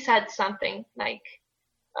 And he said something like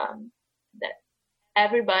that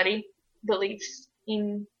everybody believes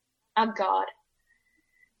in a God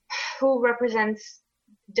who represents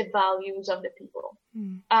the values of the people.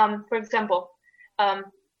 For example, a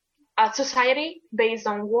society based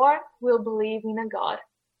on war will believe in a God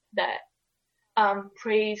that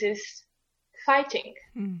praises fighting,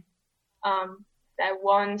 that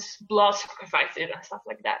wants blood sacrifices and stuff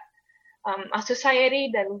like that. A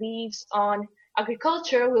society that lives on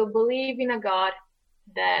agriculture will believe in a God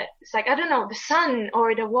that it's like, I don't know, the sun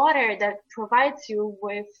or the water that provides you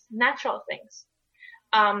with natural things.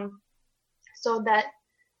 So that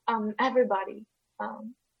everybody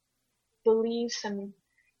believes in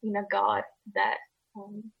a God that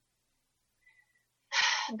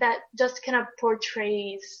that just kind of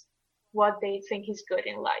portrays what they think is good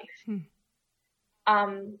in life.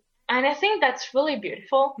 And I think that's really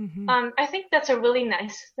beautiful. I think that's a really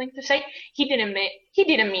nice thing to say. He didn't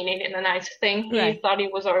mean it in a nice thing. He thought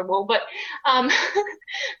it was horrible, but I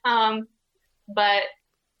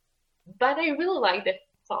really like the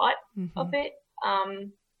thought of it.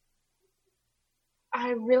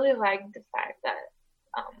 I really like the fact that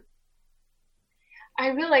I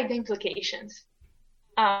really like the implications.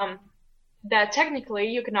 That technically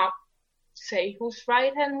you cannot say who's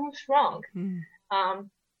right and who's wrong.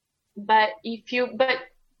 But if you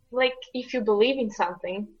believe in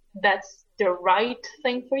something, that's the right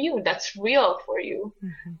thing for you. That's real for you.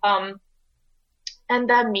 And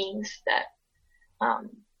that means that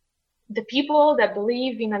the people that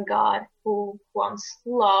believe in a God who wants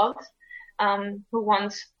love, who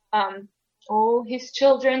wants all his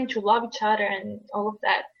children to love each other and all of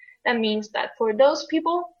that, that means that for those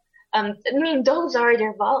people, those are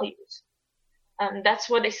their values. That's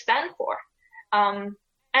what they stand for.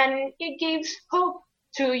 And it gives hope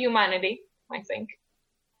to humanity, I think.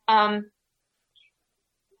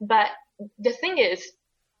 But the thing is,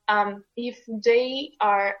 if they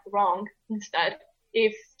are wrong instead,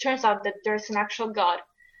 if it turns out that there's an actual God,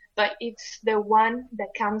 but it's the one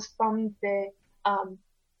that comes from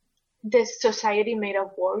this society made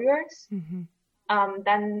of warriors,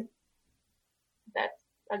 then that's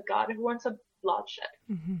a God who wants a bloodshed.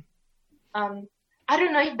 I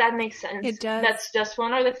don't know if that makes sense. It does. That's just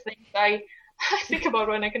one of the things I think about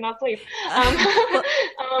when I cannot sleep.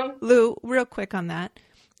 Lou, real quick on that.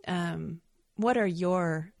 What are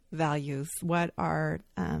your values? What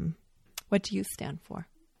do you stand for?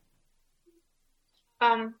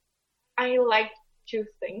 I like to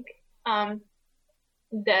think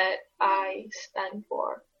that I stand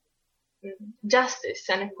for justice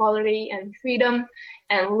and equality and freedom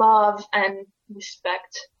and love and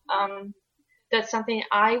respect. That's something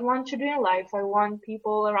I want to do in life. I want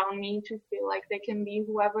people around me to feel like they can be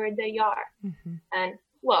whoever they are. And,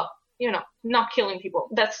 well, not killing people.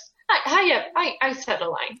 That's, I set a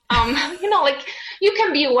line. Like, you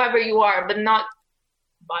can be whoever you are, but not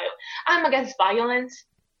violent. I'm against violence.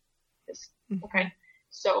 Okay.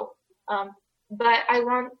 So, but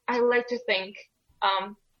I like to think,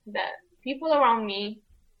 that people around me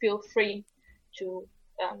feel free to,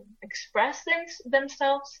 express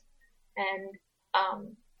themselves and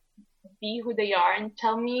be who they are and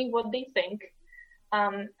tell me what they think,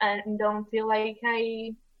 and don't feel like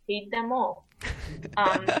I hate them all.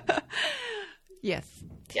 Yes.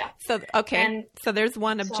 Yeah. So okay. So there's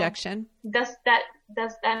one objection. Does that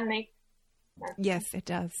make sense? Yes, it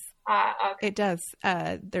does. Okay. It does.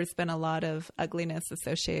 There's been a lot of ugliness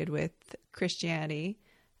associated with Christianity,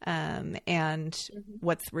 and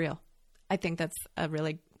what's real. I think that's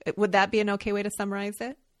would that be an okay way to summarize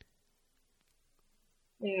it?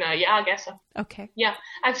 No, yeah, I guess so. Okay. Yeah,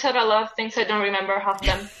 I've said a lot of things. I don't remember half of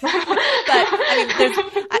them.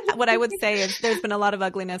 But what I would say is there's been a lot of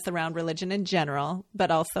ugliness around religion in general,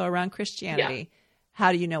 but also around Christianity. Yeah.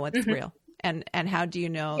 How do you know what's real? And how do you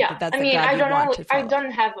know that that's a God you want to follow?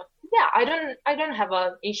 I don't have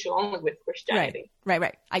an issue only with Christianity.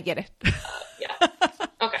 Right. I get it. Yeah.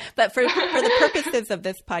 Okay. But for the purposes of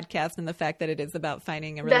this podcast and the fact that it is about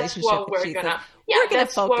finding a relationship with Jesus, we're going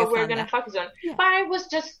to focus on that. Yeah. But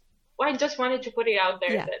I just wanted to put it out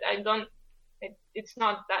there that it's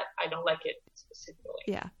not that I don't like it specifically.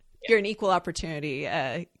 Yeah. You're an equal opportunity.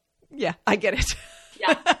 Yeah, I get it.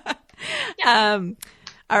 Yeah.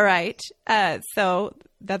 All right. So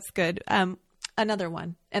that's good. another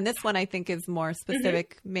one. And this one I think is more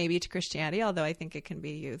specific maybe to Christianity, although I think it can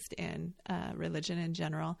be used in religion in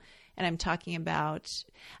general. And I'm talking about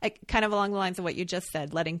kind of along the lines of what you just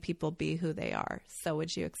said, letting people be who they are. So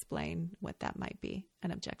would you explain what that might be,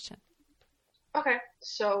 an objection? Okay.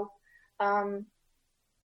 So, I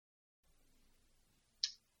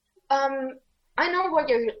know what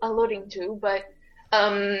you're alluding to, but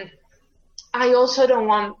I also don't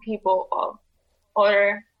want people of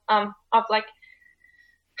like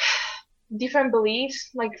different beliefs,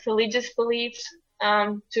 like religious beliefs,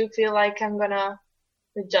 to feel like I'm gonna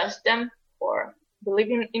judge them for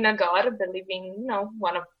believing in a God, believing,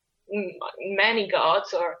 one of many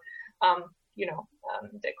gods, or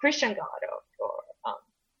the Christian God, or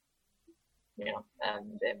the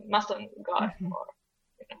Muslim God,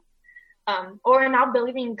 or not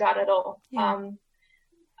believing in God at all. Yeah.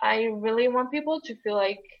 I really want people to feel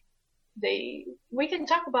like we can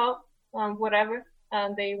talk about whatever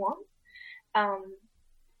they want.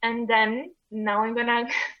 And then now I'm gonna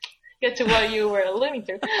get to what you were alluding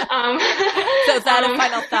to. So is that a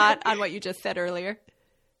final thought on what you just said earlier?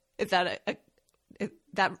 Is that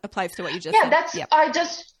that applies to what you just said?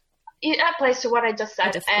 It applies to what I just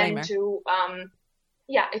said, and to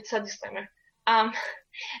it's a disclaimer. And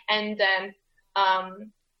then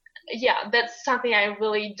that's something I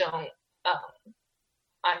really don't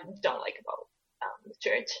like about the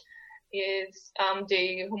church, is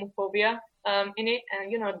the homophobia in it,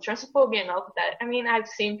 and transphobia and all of that. I mean, I've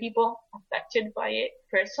seen people affected by it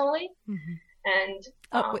personally, and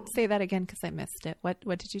say that again because I missed it. What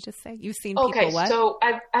did you just say? You've seen people what? So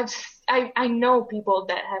I know people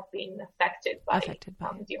that have been affected by the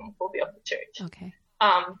homophobia of the church. Okay.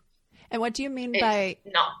 And what do you mean by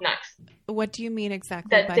not nice? What do you mean exactly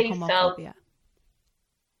that by they homophobia?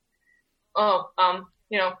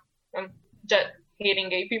 Just hating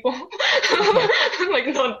gay people, like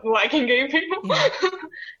not liking gay people,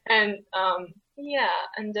 and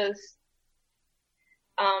and just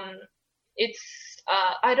it's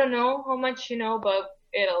I don't know how much you know about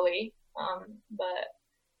Italy, but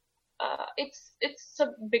it's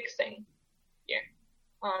a big thing here.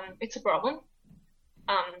 It's a problem.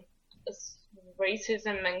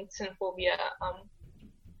 Racism and xenophobia,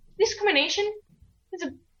 discrimination is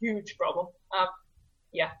a huge problem.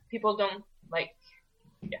 People don't like.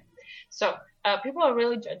 So people are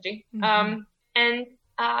really judgy.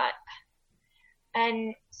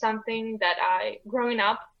 And something that growing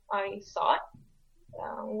up I thought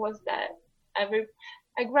was that I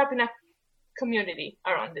grew up in a community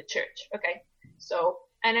around the church. Okay, so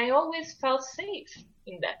and I always felt safe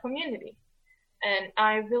in that community, and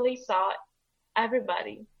I really thought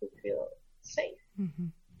everybody would feel safe.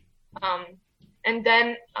 And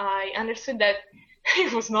then I understood that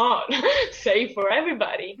it was not safe for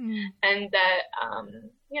everybody, and that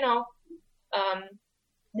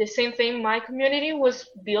the same thing. My community was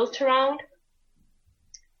built around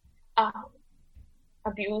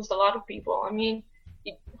abused a lot of people. I mean,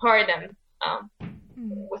 it hurt them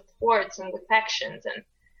with words and with actions,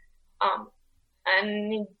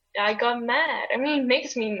 and I got mad. I mean, it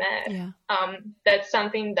makes me mad. Yeah. That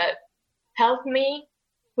something that helped me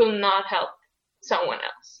will not help someone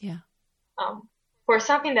else. Yeah. For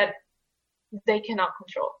something that they cannot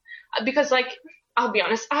control. Because, like, I'll be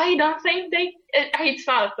honest, I don't think it's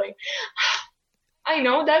not a thing. I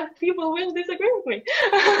know that people will disagree with me.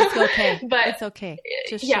 It's okay. But it's okay.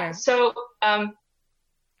 Just share. So, I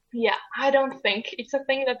don't think it's a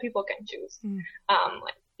thing that people can choose.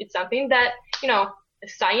 Like, it's something that,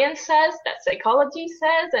 science says, that psychology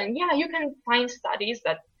says, and you can find studies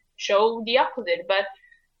that show the opposite, but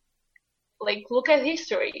like, look at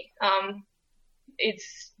history.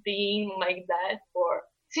 It's been like that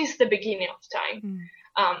since the beginning of time.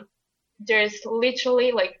 There's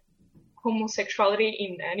literally like homosexuality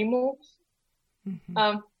in animals.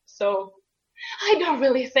 So I don't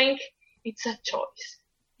really think it's a choice.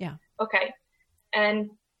 Yeah. Okay.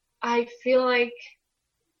 And I feel like,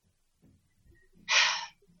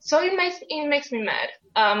 so it makes me mad.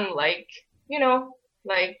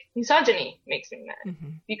 Like misogyny makes me mad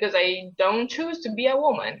because I don't choose to be a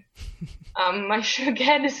woman. I should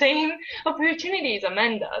get the same opportunities a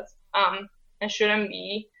man does. I shouldn't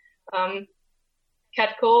be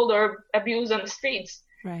catcalled or abused on the streets.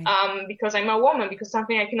 Right. Because I'm a woman, because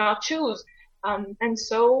something I cannot choose. And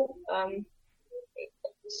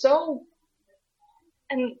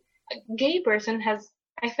a gay person has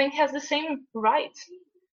the same rights.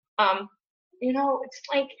 It's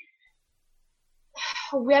like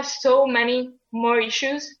we have so many more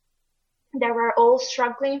issues that we're all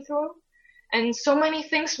struggling through, and so many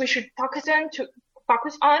things we should focus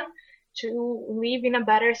on to live in a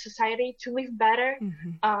better society, to live better.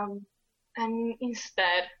 And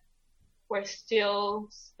instead, we're still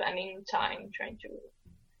spending time trying to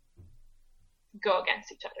go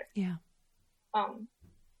against each other. Yeah.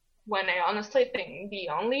 When I honestly think the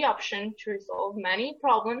only option to resolve many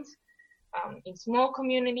problems in small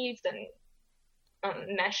communities and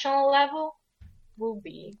on national level will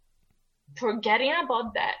be forgetting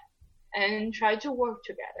about that and try to work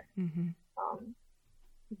together. Yeah.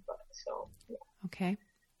 Okay.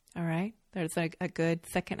 All right. There's a good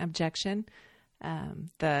second objection.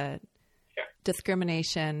 The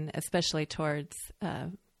discrimination, especially towards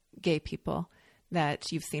gay people,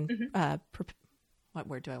 that you've seen, what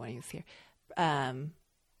word do I want to use here?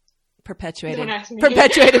 Perpetuated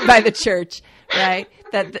by the church, right?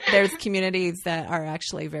 That there's communities that are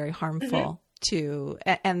actually very harmful to,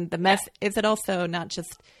 and the mess, is it also not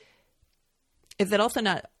just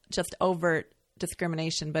overt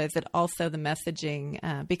discrimination, but is it also the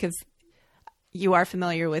messaging? Because you are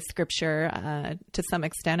familiar with scripture to some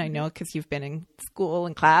extent, I know, because you've been in school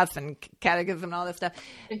and class and catechism and all this stuff.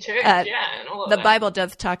 In church, and all of the that. Bible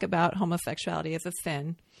does talk about homosexuality as a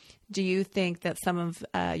sin. Do you think that some of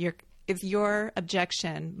your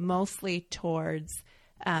objection mostly towards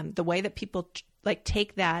the way that people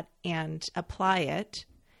take that and apply it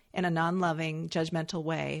in a non-loving, judgmental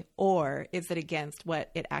way, or is it against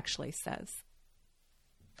what it actually says?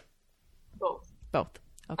 Both.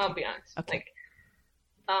 Okay. I'll be honest. Okay.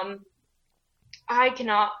 I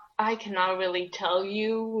cannot really tell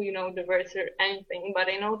you, the verse or anything, but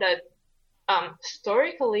I know that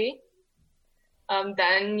historically,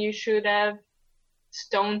 then you should have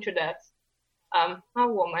stoned to death a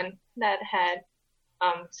woman that had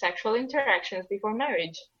sexual interactions before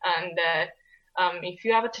marriage, and that if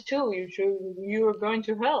you have a tattoo, you are going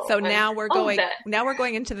to hell. So now we're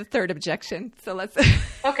going into the third objection. So let's.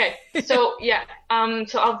 Okay. So yeah.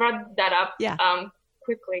 So I'll wrap that up. Yeah.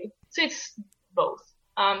 Quickly. So it's both.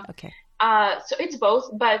 Okay. So it's both,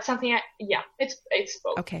 but it's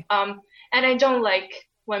both. Okay. And I don't like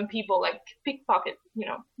when people pickpocket,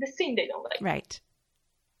 the sin they don't like. Right.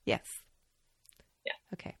 Yes. Yeah.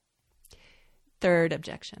 Okay. Third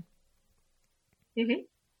objection.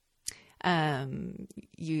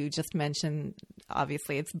 You just mentioned,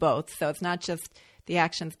 obviously it's both. So it's not just the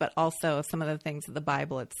actions, but also some of the things that the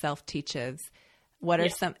Bible itself teaches. What are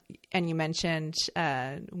some, and you mentioned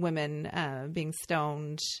women being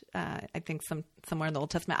stoned, I think somewhere in the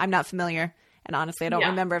Old Testament. I'm not familiar. And honestly, I don't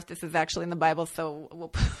remember if this is actually in the Bible, so we'll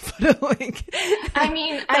put a link. I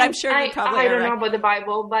mean, I'm sure you probably I don't know about the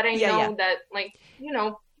Bible, but I know that,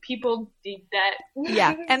 people did that.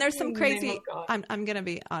 Yeah, and there's some crazy, I'm going to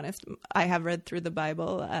be honest, I have read through the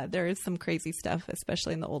Bible. There is some crazy stuff,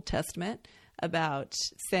 especially in the Old Testament, about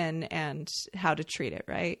sin and how to treat it,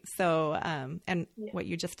 right? So, what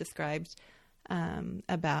you just described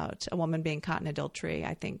about a woman being caught in adultery,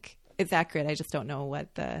 I think is accurate. I just don't know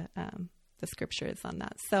what the scripture is on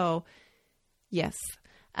that. So, yes.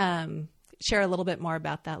 Share a little bit more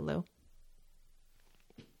about that, Lou.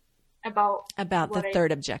 About the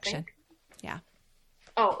third objection. Yeah.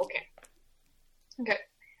 Oh, okay. Okay.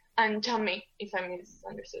 And tell me if I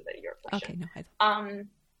misunderstood your question. Okay, no, I don't.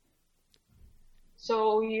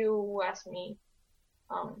 So you asked me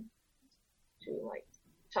to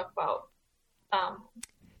talk about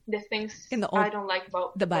the things I don't like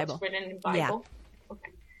about the Bible. What's written in the Bible. Yeah.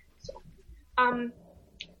 Okay. So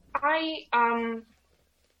I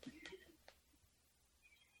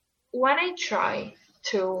when I try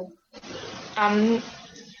to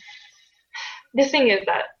the thing is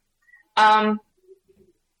that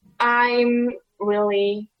I'm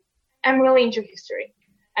really into history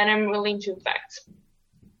and I'm really into facts.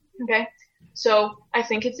 Okay, so I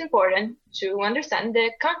think it's important to understand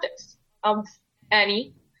the context of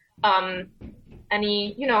any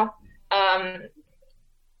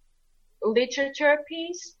literature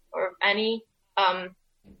piece or any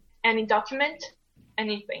document,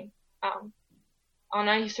 anything. On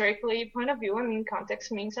a historically point of view,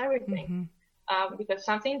 context means everything. Because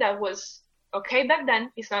something that was okay back then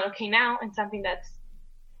is not okay now, and something that's,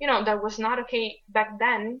 that was not okay back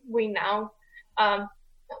then, we now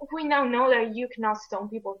know that you cannot stone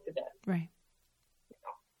people to death. Right.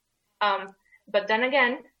 But then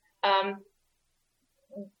again,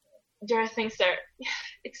 there are things that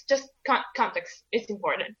it's just context is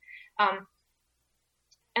important.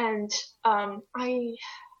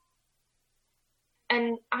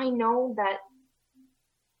 I know that,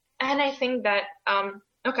 and I think that,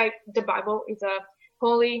 the Bible is a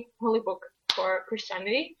holy book for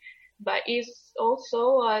Christianity, but it's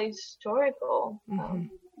also a historical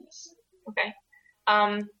piece. Okay.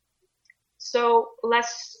 So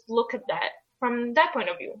let's look at that from that point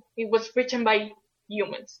of view. It was written by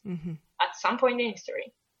humans at some point in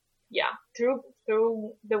history. Yeah, through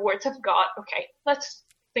the words of God. Okay, let's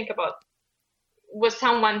think about what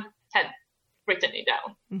someone had written it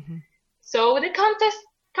down. So the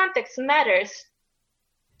context matters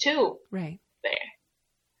too. Right. There.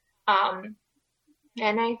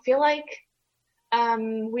 And I feel like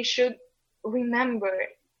we should remember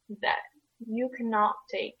that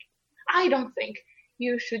I don't think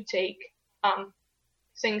you should take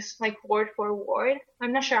things like word for word.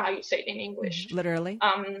 I'm not sure how you say it in English. Literally?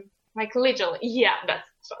 Like literally. Yeah, that's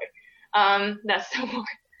the word.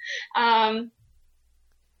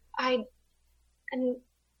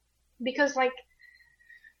 Because like,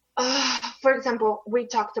 for example, we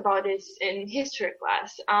talked about this in history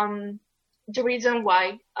class. One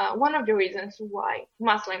of the reasons why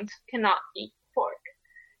Muslims cannot eat pork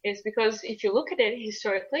is because if you look at it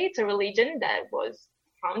historically, it's a religion that was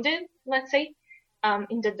founded, let's say,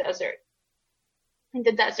 in the desert. In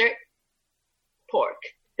the desert, pork,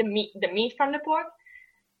 the meat from the pork,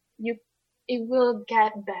 it will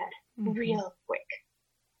get bad real quick.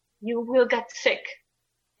 You will get sick,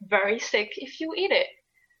 very sick if you eat it.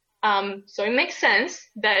 So it makes sense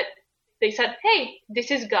that they said, hey, this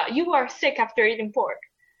is God. You are sick after eating pork.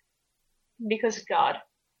 Because God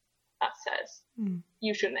says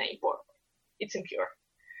you shouldn't eat pork. It's impure.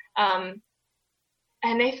 And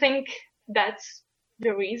I think that's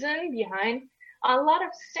the reason behind a lot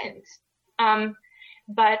of sins.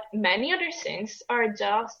 But many other sins are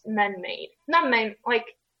just man-made. Not man-made.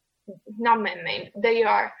 They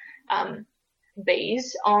are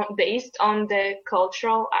based on the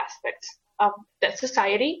cultural aspects of the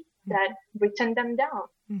society that written them down.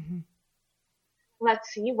 Let's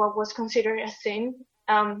see what was considered a sin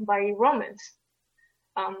by Romans,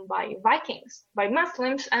 by Vikings, by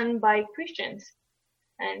Muslims, and by Christians,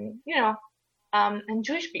 and and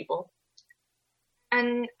Jewish people.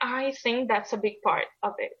 And I think that's a big part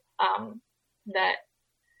of it.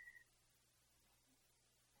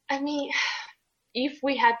 If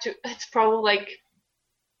we had to, it's probably like,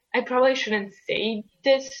 I probably shouldn't say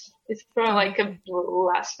this. It's probably like a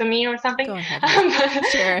blasphemy or something. Go ahead.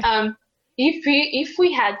 Sure. If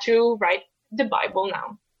we had to write the Bible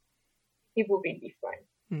now, it would be different.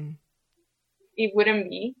 It wouldn't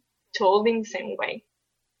be told in the same way.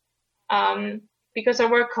 Because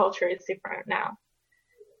our culture is different now.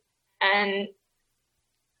 And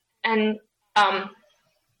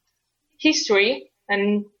history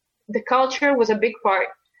and the culture was a big part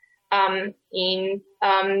in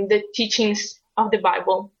the teachings of the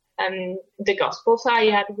Bible and the Gospels I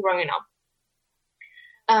had growing up.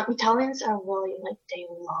 Italians are really they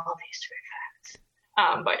love history facts,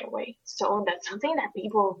 by the way. So that's something that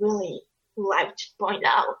people really like to point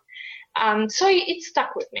out. So it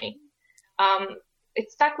stuck with me. It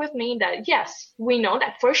stuck with me that yes, we know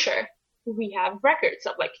that for sure. We have records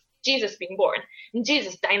of Jesus being born and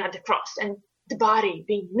Jesus dying at the cross and the body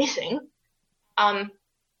being missing.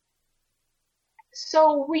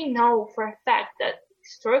 So we know for a fact that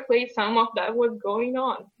historically some of that was going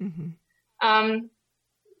on.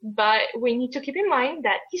 But we need to keep in mind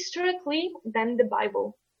that historically then the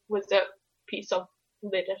Bible was a piece of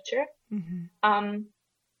literature. And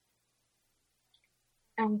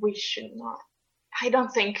we should not. I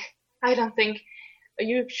don't think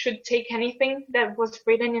you should take anything that was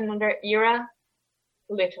written in another era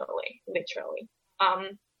literally.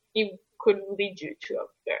 It could lead you to a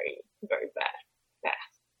very, very bad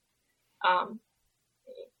path.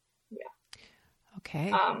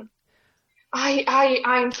 Okay.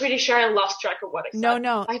 I'm pretty sure I lost track of what I said.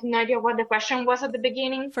 No. I have no idea what the question was at the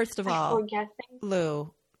beginning. First of all, I forget things.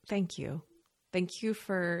 Lou, thank you. Thank you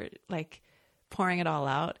for pouring it all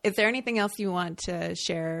out. Is there anything else you want to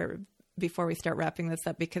share before we start wrapping this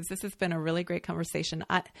up? Because this has been a really great conversation.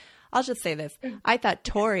 I'll just say this. I thought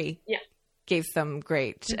Tori gave some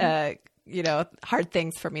great, hard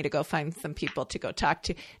things for me to go find some people to go talk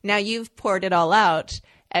to. Now you've poured it all out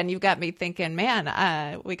and you've got me thinking,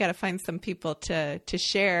 man, we got to find some people to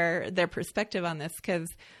share their perspective on this. Cause,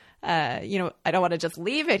 I don't want to just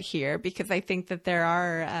leave it here because I think that there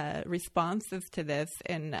are responses to this.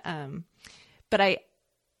 And, but I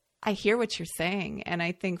hear what you're saying. And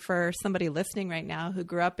I think for somebody listening right now who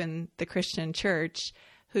grew up in the Christian church,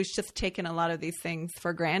 who's just taken a lot of these things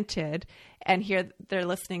for granted, and here they're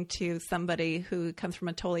listening to somebody who comes from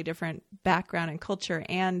a totally different background and culture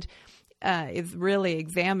and is really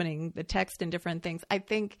examining the text and different things. I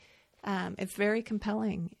think it's very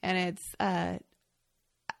compelling. And I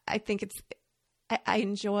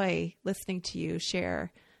enjoy listening to you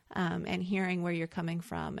share and hearing where you're coming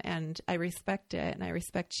from. And I respect it, and I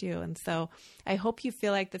respect you. And so I hope you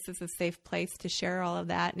feel like this is a safe place to share all of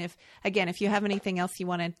that. And if you have anything else you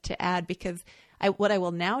wanted to add, because what I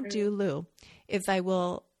will now do, Lou, is I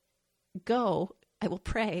will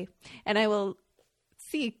pray, and I will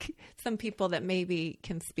seek some people that maybe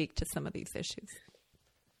can speak to some of these issues.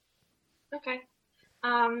 Okay.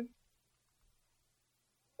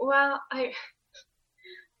 Well,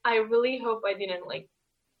 I really hope I didn't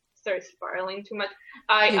start spiraling too much.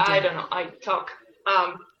 I don't know. I talk.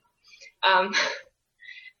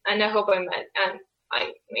 And I hope I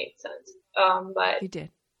made sense. But you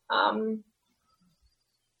did.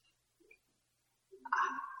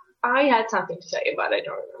 I had something to say, but I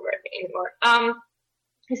don't remember it anymore.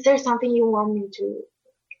 Is there something you want me to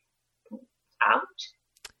put out?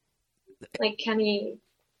 Can you,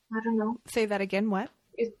 I don't know. Say that again, what?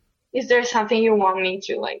 Is there something you want me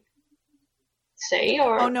to, say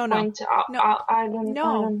or no. point out? No. I don't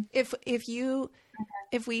know.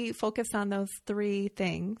 If we focus on those three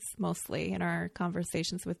things mostly in our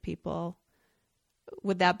conversations with people,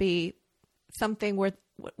 would that be something would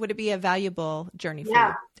it be a valuable journey for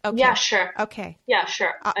you? Okay. Yeah, sure. Okay. Yeah,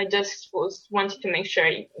 sure. I just wanted to make sure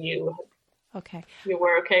you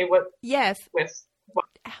were okay with what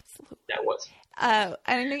absolutely that was. I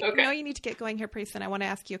know you need to get going here pretty soon. I want to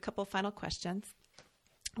ask you a couple final questions.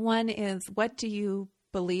 One is, what do you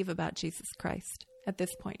believe about Jesus Christ at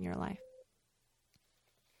this point in your life?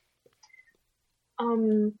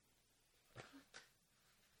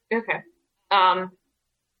 Okay.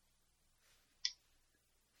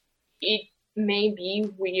 It may be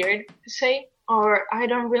weird to say, or I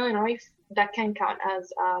don't really know if that can count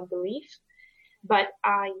as a belief, but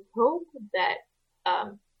I hope that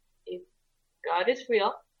if God is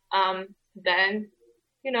real, then,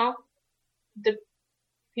 the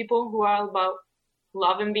people who are about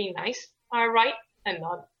love and being nice are right, and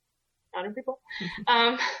not other people.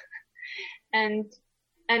 And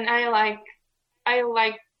I like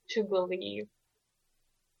to believe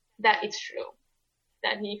that it's true.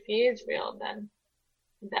 That if he is real, then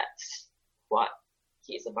that's what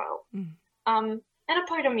he's about. And a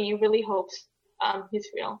part of me really hopes he's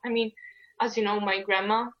real. I mean, as you know, my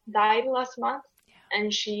grandma died last month,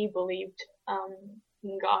 and she believed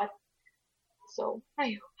in God. So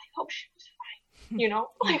I hope she was fine.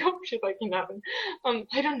 I hope she's in heaven.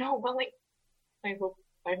 I don't know, but I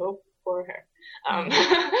hope for her.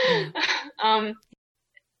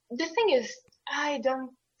 The thing is, I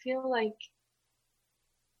don't feel like.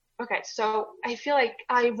 Okay, so I feel like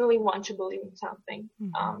I really want to believe in something,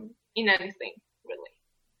 in anything, really.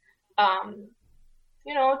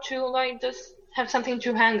 To just have something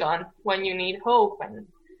to hang on when you need hope, and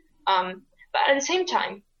but at the same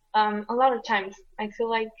time, a lot of times I feel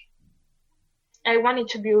like I want it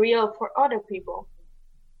to be real for other people,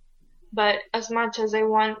 but as much as I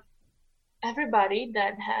want everybody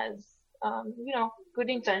that has, good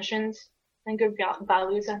intentions and good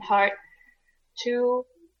values and heart to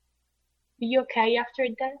be okay after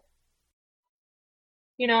death,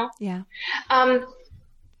 Yeah.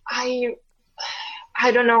 I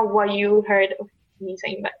don't know what you heard of me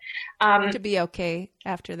saying, but to be okay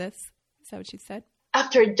after this. Is that what you said?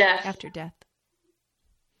 After death. After death.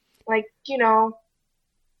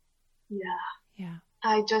 Yeah.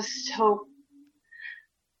 I just hope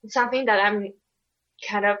it's something that I'm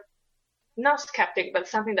kind of not skeptic, but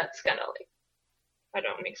something that's kind of I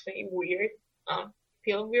don't know, makes me weird,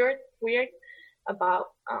 feel weird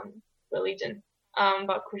about religion,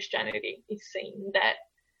 about Christianity, is saying that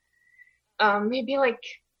maybe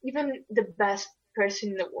even the best person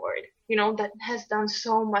in the world, that has done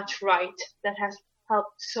so much right, that has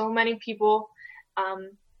helped so many people,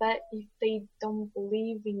 but if they don't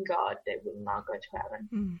believe in God, they will not go to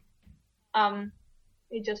heaven.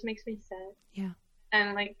 It just makes me sad. Yeah.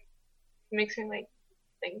 And makes me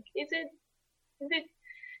think, is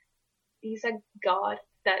it a God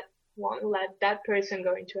that won't let that person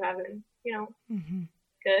go into heaven,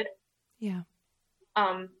 good? Yeah.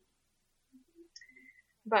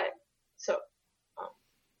 But so,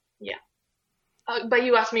 yeah. But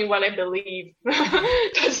you asked me what I believe.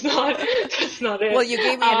 That's not it. Well, you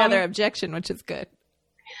gave me another objection, which is good.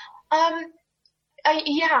 I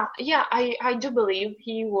do believe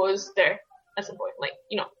he was there at some point.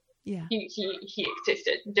 Yeah. He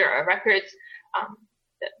existed. There are records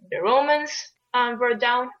that the Romans wrote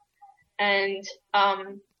down, and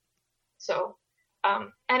and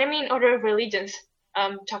I mean other religions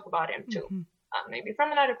talk about him too. Maybe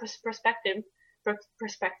from another perspective,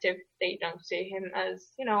 they don't see him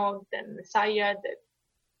as the Messiah, the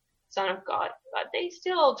Son of God, but they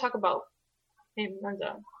still talk about him as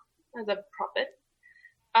a as a prophet.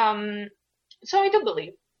 So I do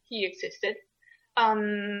believe he existed.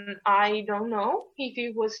 I don't know if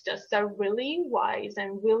he was just a really wise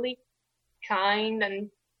and really kind and,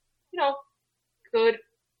 good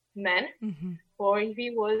man, or if he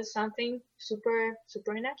was something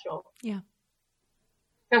supernatural. Yeah.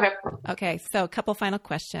 Okay. So a couple final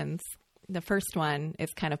questions. The first one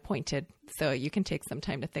is kind of pointed, so you can take some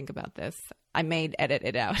time to think about this. I may edit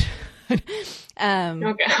it out.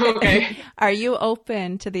 Okay. Are you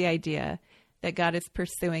open to the idea that God is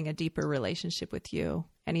pursuing a deeper relationship with you,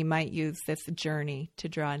 and he might use this journey to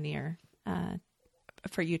draw near,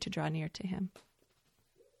 for you to draw near to him?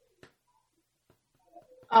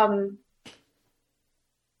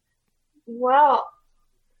 Well,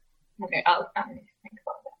 okay, I'll think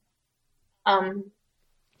about that.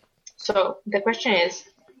 So the question is,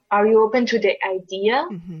 are you open to the idea?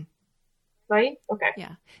 Right? Okay.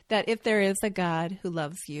 Yeah. That if there is a God who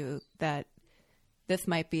loves you, that this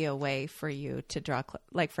might be a way for you to draw,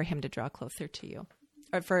 for him to draw closer to you,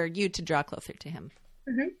 or for you to draw closer to him.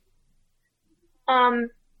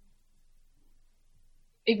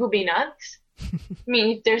 It would be nice. I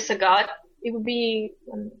mean, if there's a God, it would be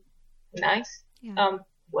nice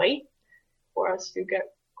way for us to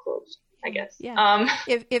get close, I guess. Yeah.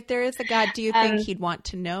 If there is a God, do you think he'd want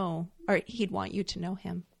to know, or he'd want you to know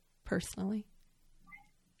him personally?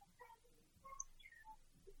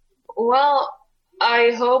 Well,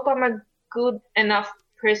 I hope I'm a good enough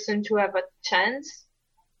person to have a chance.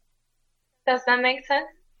 Does that make sense?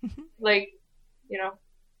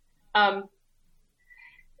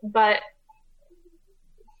 But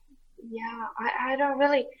yeah, I don't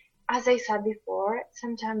really, as I said before,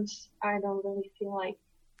 sometimes I don't really feel like,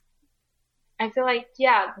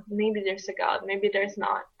 yeah, maybe there's a God, maybe there's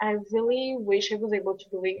not. I really wish I was able to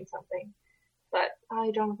believe in something, but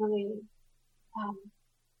I don't really,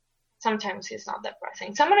 sometimes it's not that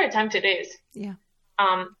pressing. Some other times it is. Yeah.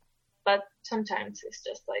 But sometimes it's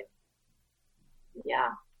just like, yeah,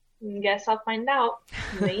 guess I'll find out.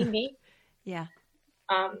 Maybe. Yeah.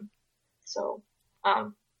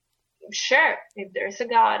 Sure, if there's a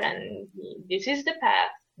God and this is the path,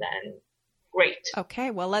 then great.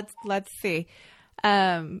 Okay, well let's see.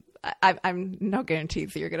 I'm no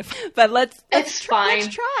guarantees that you're gonna, but let's fine.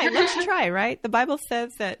 Let's try. Right? The Bible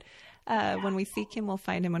says that when we seek him, we'll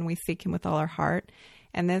find him when we seek him with all our heart.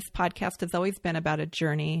 And this podcast has always been about a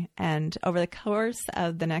journey. And over the course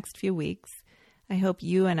of the next few weeks, I hope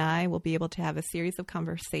you and I will be able to have a series of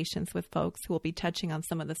conversations with folks who will be touching on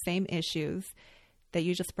some of the same issues that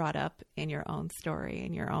you just brought up in your own story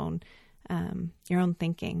and your own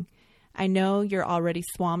thinking. I know you're already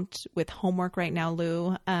swamped with homework right now,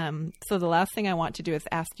 Lou. So the last thing I want to do is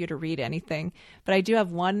ask you to read anything, but I do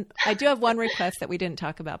have one request that we didn't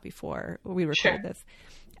talk about before we recorded this.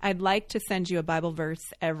 I'd like to send you a Bible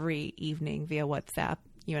verse every evening via WhatsApp.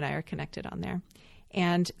 You and I are connected on there.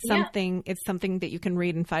 And it's something that you can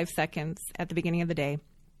read in 5 seconds at the beginning of the day.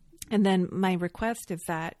 And then my request is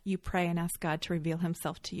that you pray and ask God to reveal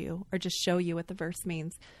himself to you or just show you what the verse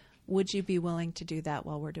means. Would you be willing to do that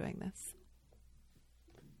while we're doing this?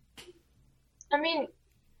 I mean,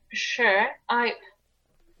 sure. I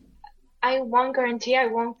won't guarantee I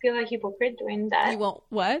won't feel like a hypocrite doing that. You won't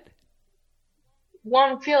what?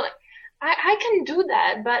 Won't feel like I can do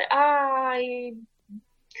that, but I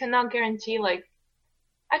cannot guarantee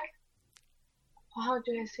how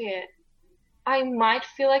do I say it? I might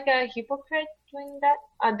feel like a hypocrite doing that.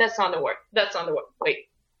 That's not the word. Wait,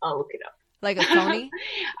 I'll look it up. Like a phony?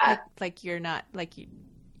 like you're not, like you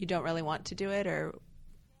don't really want to do it, or?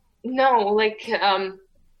 No, like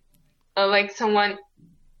someone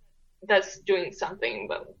that's doing something,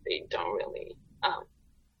 but they don't really,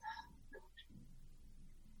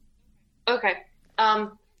 Okay.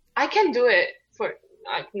 I can do it for,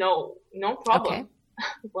 no problem. Okay.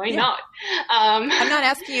 Why not? I'm not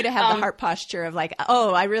asking you to have the heart posture of like,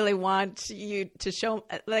 oh, I really want you to show,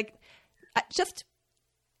 like, just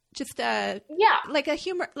like a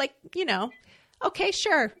humor, like, okay,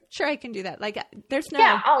 sure, I can do that. Like, there's no,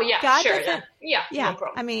 God sure, yeah, no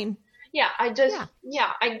problem. I mean, I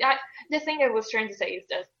the thing I was trying to say is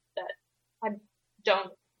just that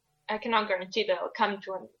I cannot guarantee that I'll come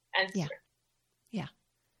to an answer. Yeah.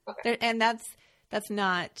 Okay. And that's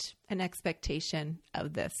not an expectation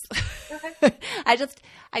of this. Okay.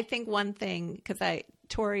 I think one thing, because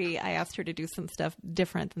Tori, I asked her to do some stuff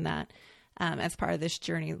different than that as part of this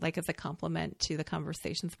journey, like as a compliment to the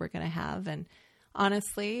conversations we're going to have. And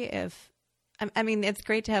honestly, if I mean, it's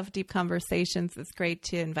great to have deep conversations. It's great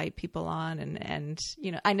to invite people on. And,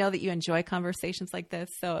 you know, I know that you enjoy conversations like this,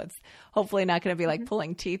 so it's hopefully not going to be like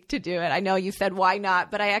pulling teeth to do it. I know you said, why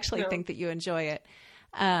not? But I actually think that you enjoy it.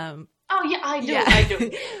 Oh yeah, I do. Yeah. I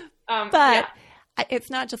do. But it's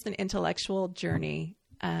not just an intellectual journey.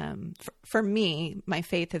 For me, my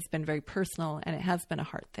faith has been very personal, and it has been a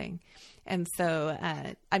heart thing. And so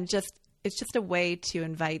it's just a way to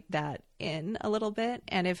invite that in a little bit.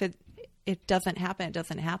 And if it doesn't happen, it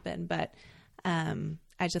doesn't happen. But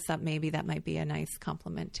I just thought maybe that might be a nice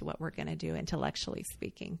complement to what we're going to do, intellectually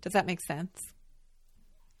speaking. Does that make sense?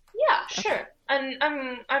 Yeah, sure. Okay.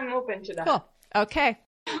 And I'm open to that. Cool. Okay.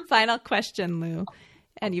 Final question, Lou.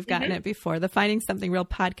 And you've gotten it before. The Finding Something Real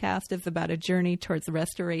podcast is about a journey towards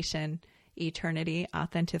restoration, eternity,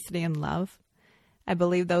 authenticity, and love. I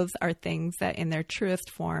believe those are things that in their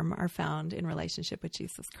truest form are found in relationship with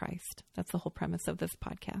Jesus Christ. That's the whole premise of this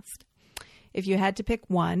podcast. If you had to pick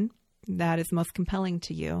one that is most compelling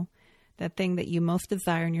to you, that thing that you most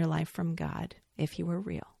desire in your life from God, if he were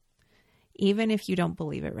real, even if you don't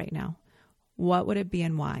believe it right now, what would it be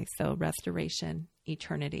and why? So restoration,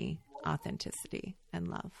 eternity, authenticity, and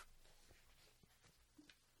love.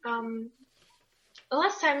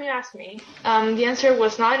 Last time you asked me, the answer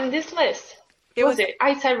was not in this list. Was it?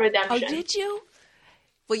 I said redemption. Oh, did you?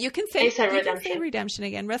 Well, you can say redemption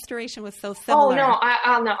again. Restoration was so similar.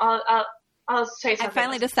 Oh no, I'll say something. I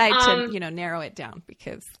finally decided to, narrow it down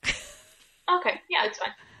because. Okay, yeah, it's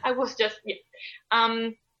fine. I was just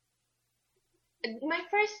my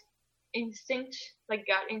first instinct, like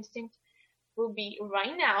gut instinct, will be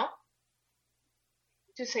right now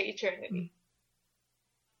to say eternity.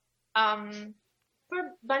 For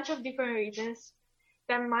a bunch of different reasons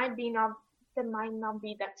that might not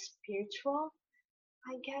be that spiritual,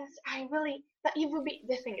 I guess. But it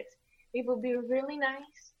would be really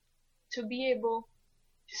nice to be able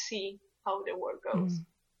to see how the world goes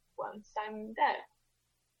once I'm dead.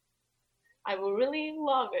 I will really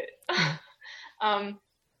love it.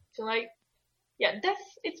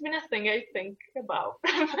 It's been a thing I think about.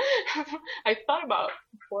 I thought about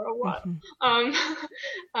for a while,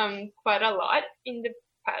 quite a lot in the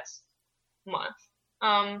past month.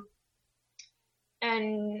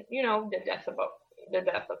 And the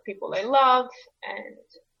death of people I love,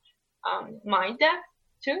 and my death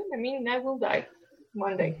too. I mean, I will die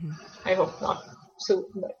one day. I hope not soon,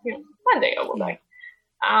 but one day I will die.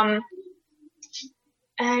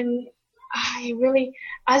 And I really,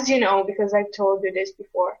 as you know, because I've told you this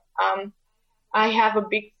before, I have a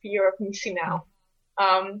big fear of missing out.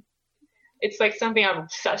 It's like something I'm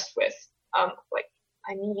obsessed with. Like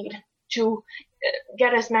I need to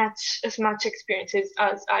get as much experiences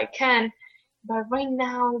as I can. But right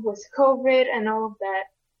now with COVID and all of that,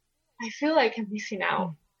 I feel like I'm missing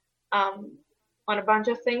out on a bunch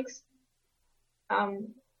of things.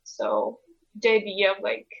 So the idea of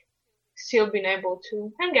like still being able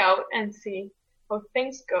to hang out and see how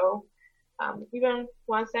things go, even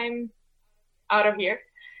once I'm out of here,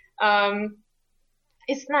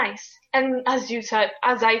 it's nice. And as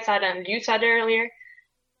I said and you said earlier,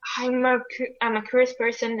 I'm a curious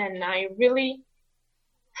person, and I really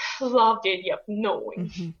love the idea of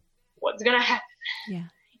knowing what's gonna happen. Yeah.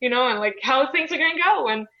 And like how things are gonna go,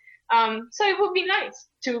 and so it would be nice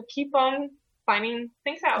to keep on finding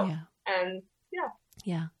things out. Yeah. And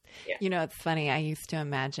yeah. It's funny. I used to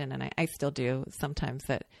imagine, and I still do sometimes,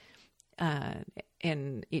 that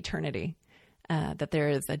in eternity, that there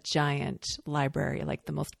is a giant library, like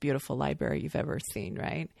the most beautiful library you've ever seen,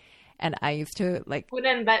 right? And I used to like.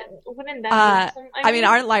 Wouldn't that be awesome? I mean,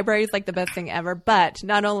 aren't libraries like the best thing ever? But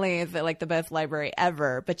not only is it like the best library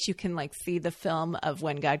ever, but you can like see the film of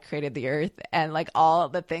when God created the earth and like all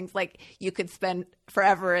the things. Like you could spend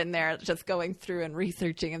forever in there just going through and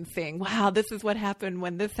researching and saying, wow, this is what happened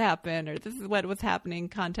when this happened, or this is what was happening,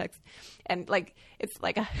 context. And like, it's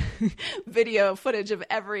like a video footage of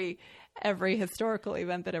every historical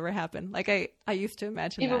event that ever happened. Like I used to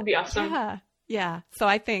imagine it would be awesome. Yeah. So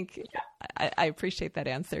I think I appreciate that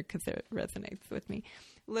answer because it resonates with me.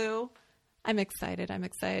 Lou, I'm excited. I'm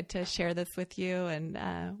excited to share this with you. And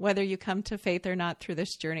whether you come to faith or not through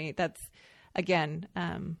this journey, that's, again,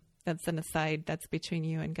 that's an aside. That's between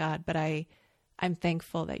you and God. But I'm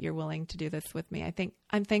thankful that you're willing to do this with me.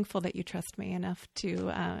 I'm thankful that you trust me enough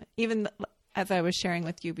to, even as I was sharing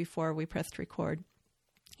with you before we pressed record,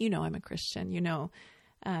 I'm a Christian,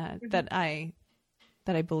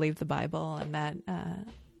 that I believe the Bible, and that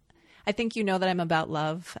I think that I'm about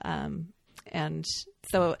love. And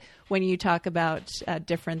so when you talk about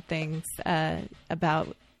different things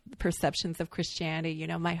about perceptions of Christianity,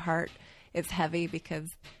 my heart is heavy because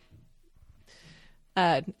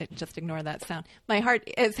just ignore that sound. My heart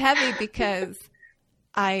is heavy because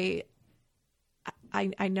I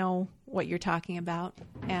know what you're talking about,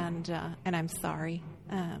 and I'm sorry.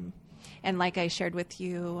 And like I shared with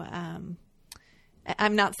you,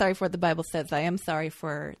 I'm not sorry for what the Bible says. I am sorry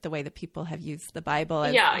for the way that people have used the Bible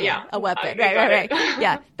as a weapon. Right.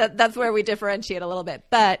 Yeah, that's where we differentiate a little bit.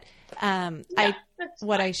 But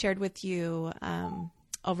what I shared with you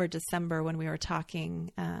over December when we were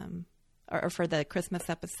talking, or for the Christmas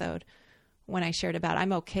episode, when I shared about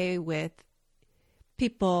I'm okay with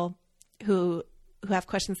people who have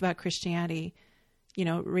questions about Christianity,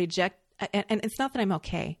 reject. And it's not that I'm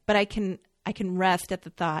okay, but I can rest at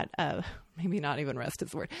the thought of, maybe not even rest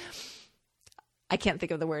is the word. I can't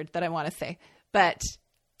think of the word that I want to say. But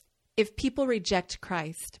if people reject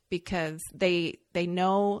Christ because they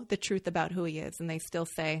know the truth about who he is and they still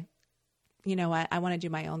say, you know what, I want to do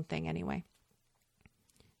my own thing anyway.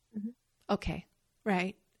 Mm-hmm. Okay,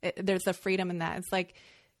 right? There's a freedom in that. It's like,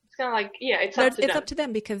 it's kind of like, it's up to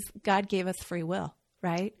them because God gave us free will,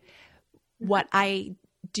 right? Mm-hmm. What I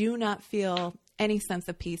do not feel any sense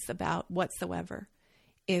of peace about whatsoever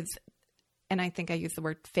is, and I think I use the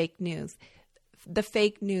word fake news, the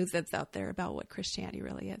fake news that's out there about what Christianity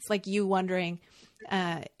really is. Like you wondering,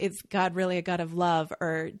 is God really a God of love,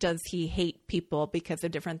 or does he hate people because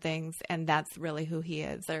of different things and that's really who he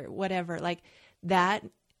is, or whatever. Like that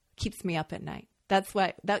keeps me up at night.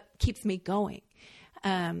 That keeps me going,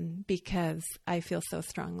 because I feel so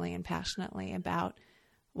strongly and passionately about,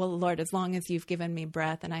 well, Lord, as long as you've given me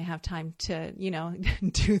breath and I have time to,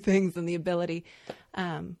 do things and the ability,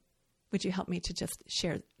 would you help me to just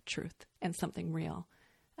share truth and something real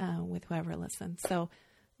with whoever listens? So,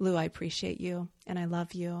 Lou, I appreciate you and I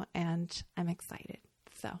love you and I'm excited.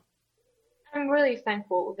 So, I'm really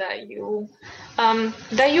thankful that you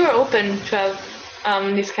are open to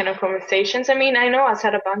have these kind of conversations. I mean, I know I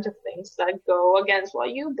said a bunch of things that go against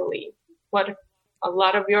what you believe, what a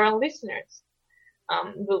lot of your listeners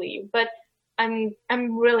believe, but I'm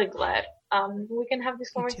really glad we can have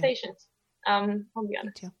these conversations. I'll be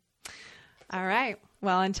honest. All right.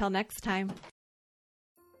 Well, until next time.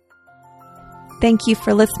 Thank you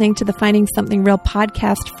for listening to the Finding Something Real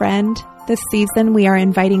podcast, friend. This season, we are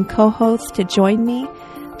inviting co-hosts to join me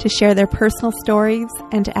to share their personal stories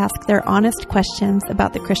and to ask their honest questions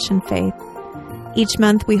about the Christian faith. Each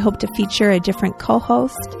month, we hope to feature a different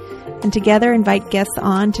co-host and together invite guests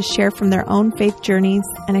on to share from their own faith journeys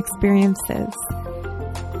and experiences.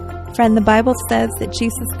 Friend, the Bible says that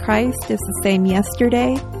Jesus Christ is the same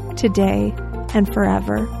yesterday, today, and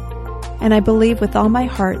forever. And I believe with all my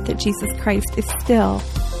heart that Jesus Christ is still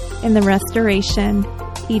in the restoration,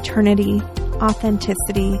 eternity,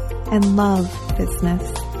 authenticity, and love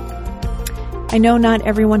business. I know not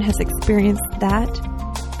everyone has experienced that,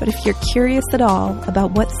 but if you're curious at all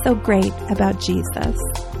about what's so great about Jesus,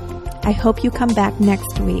 I hope you come back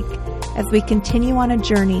next week as we continue on a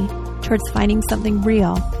journey towards finding something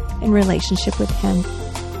real in relationship with him.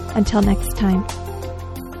 Until next time.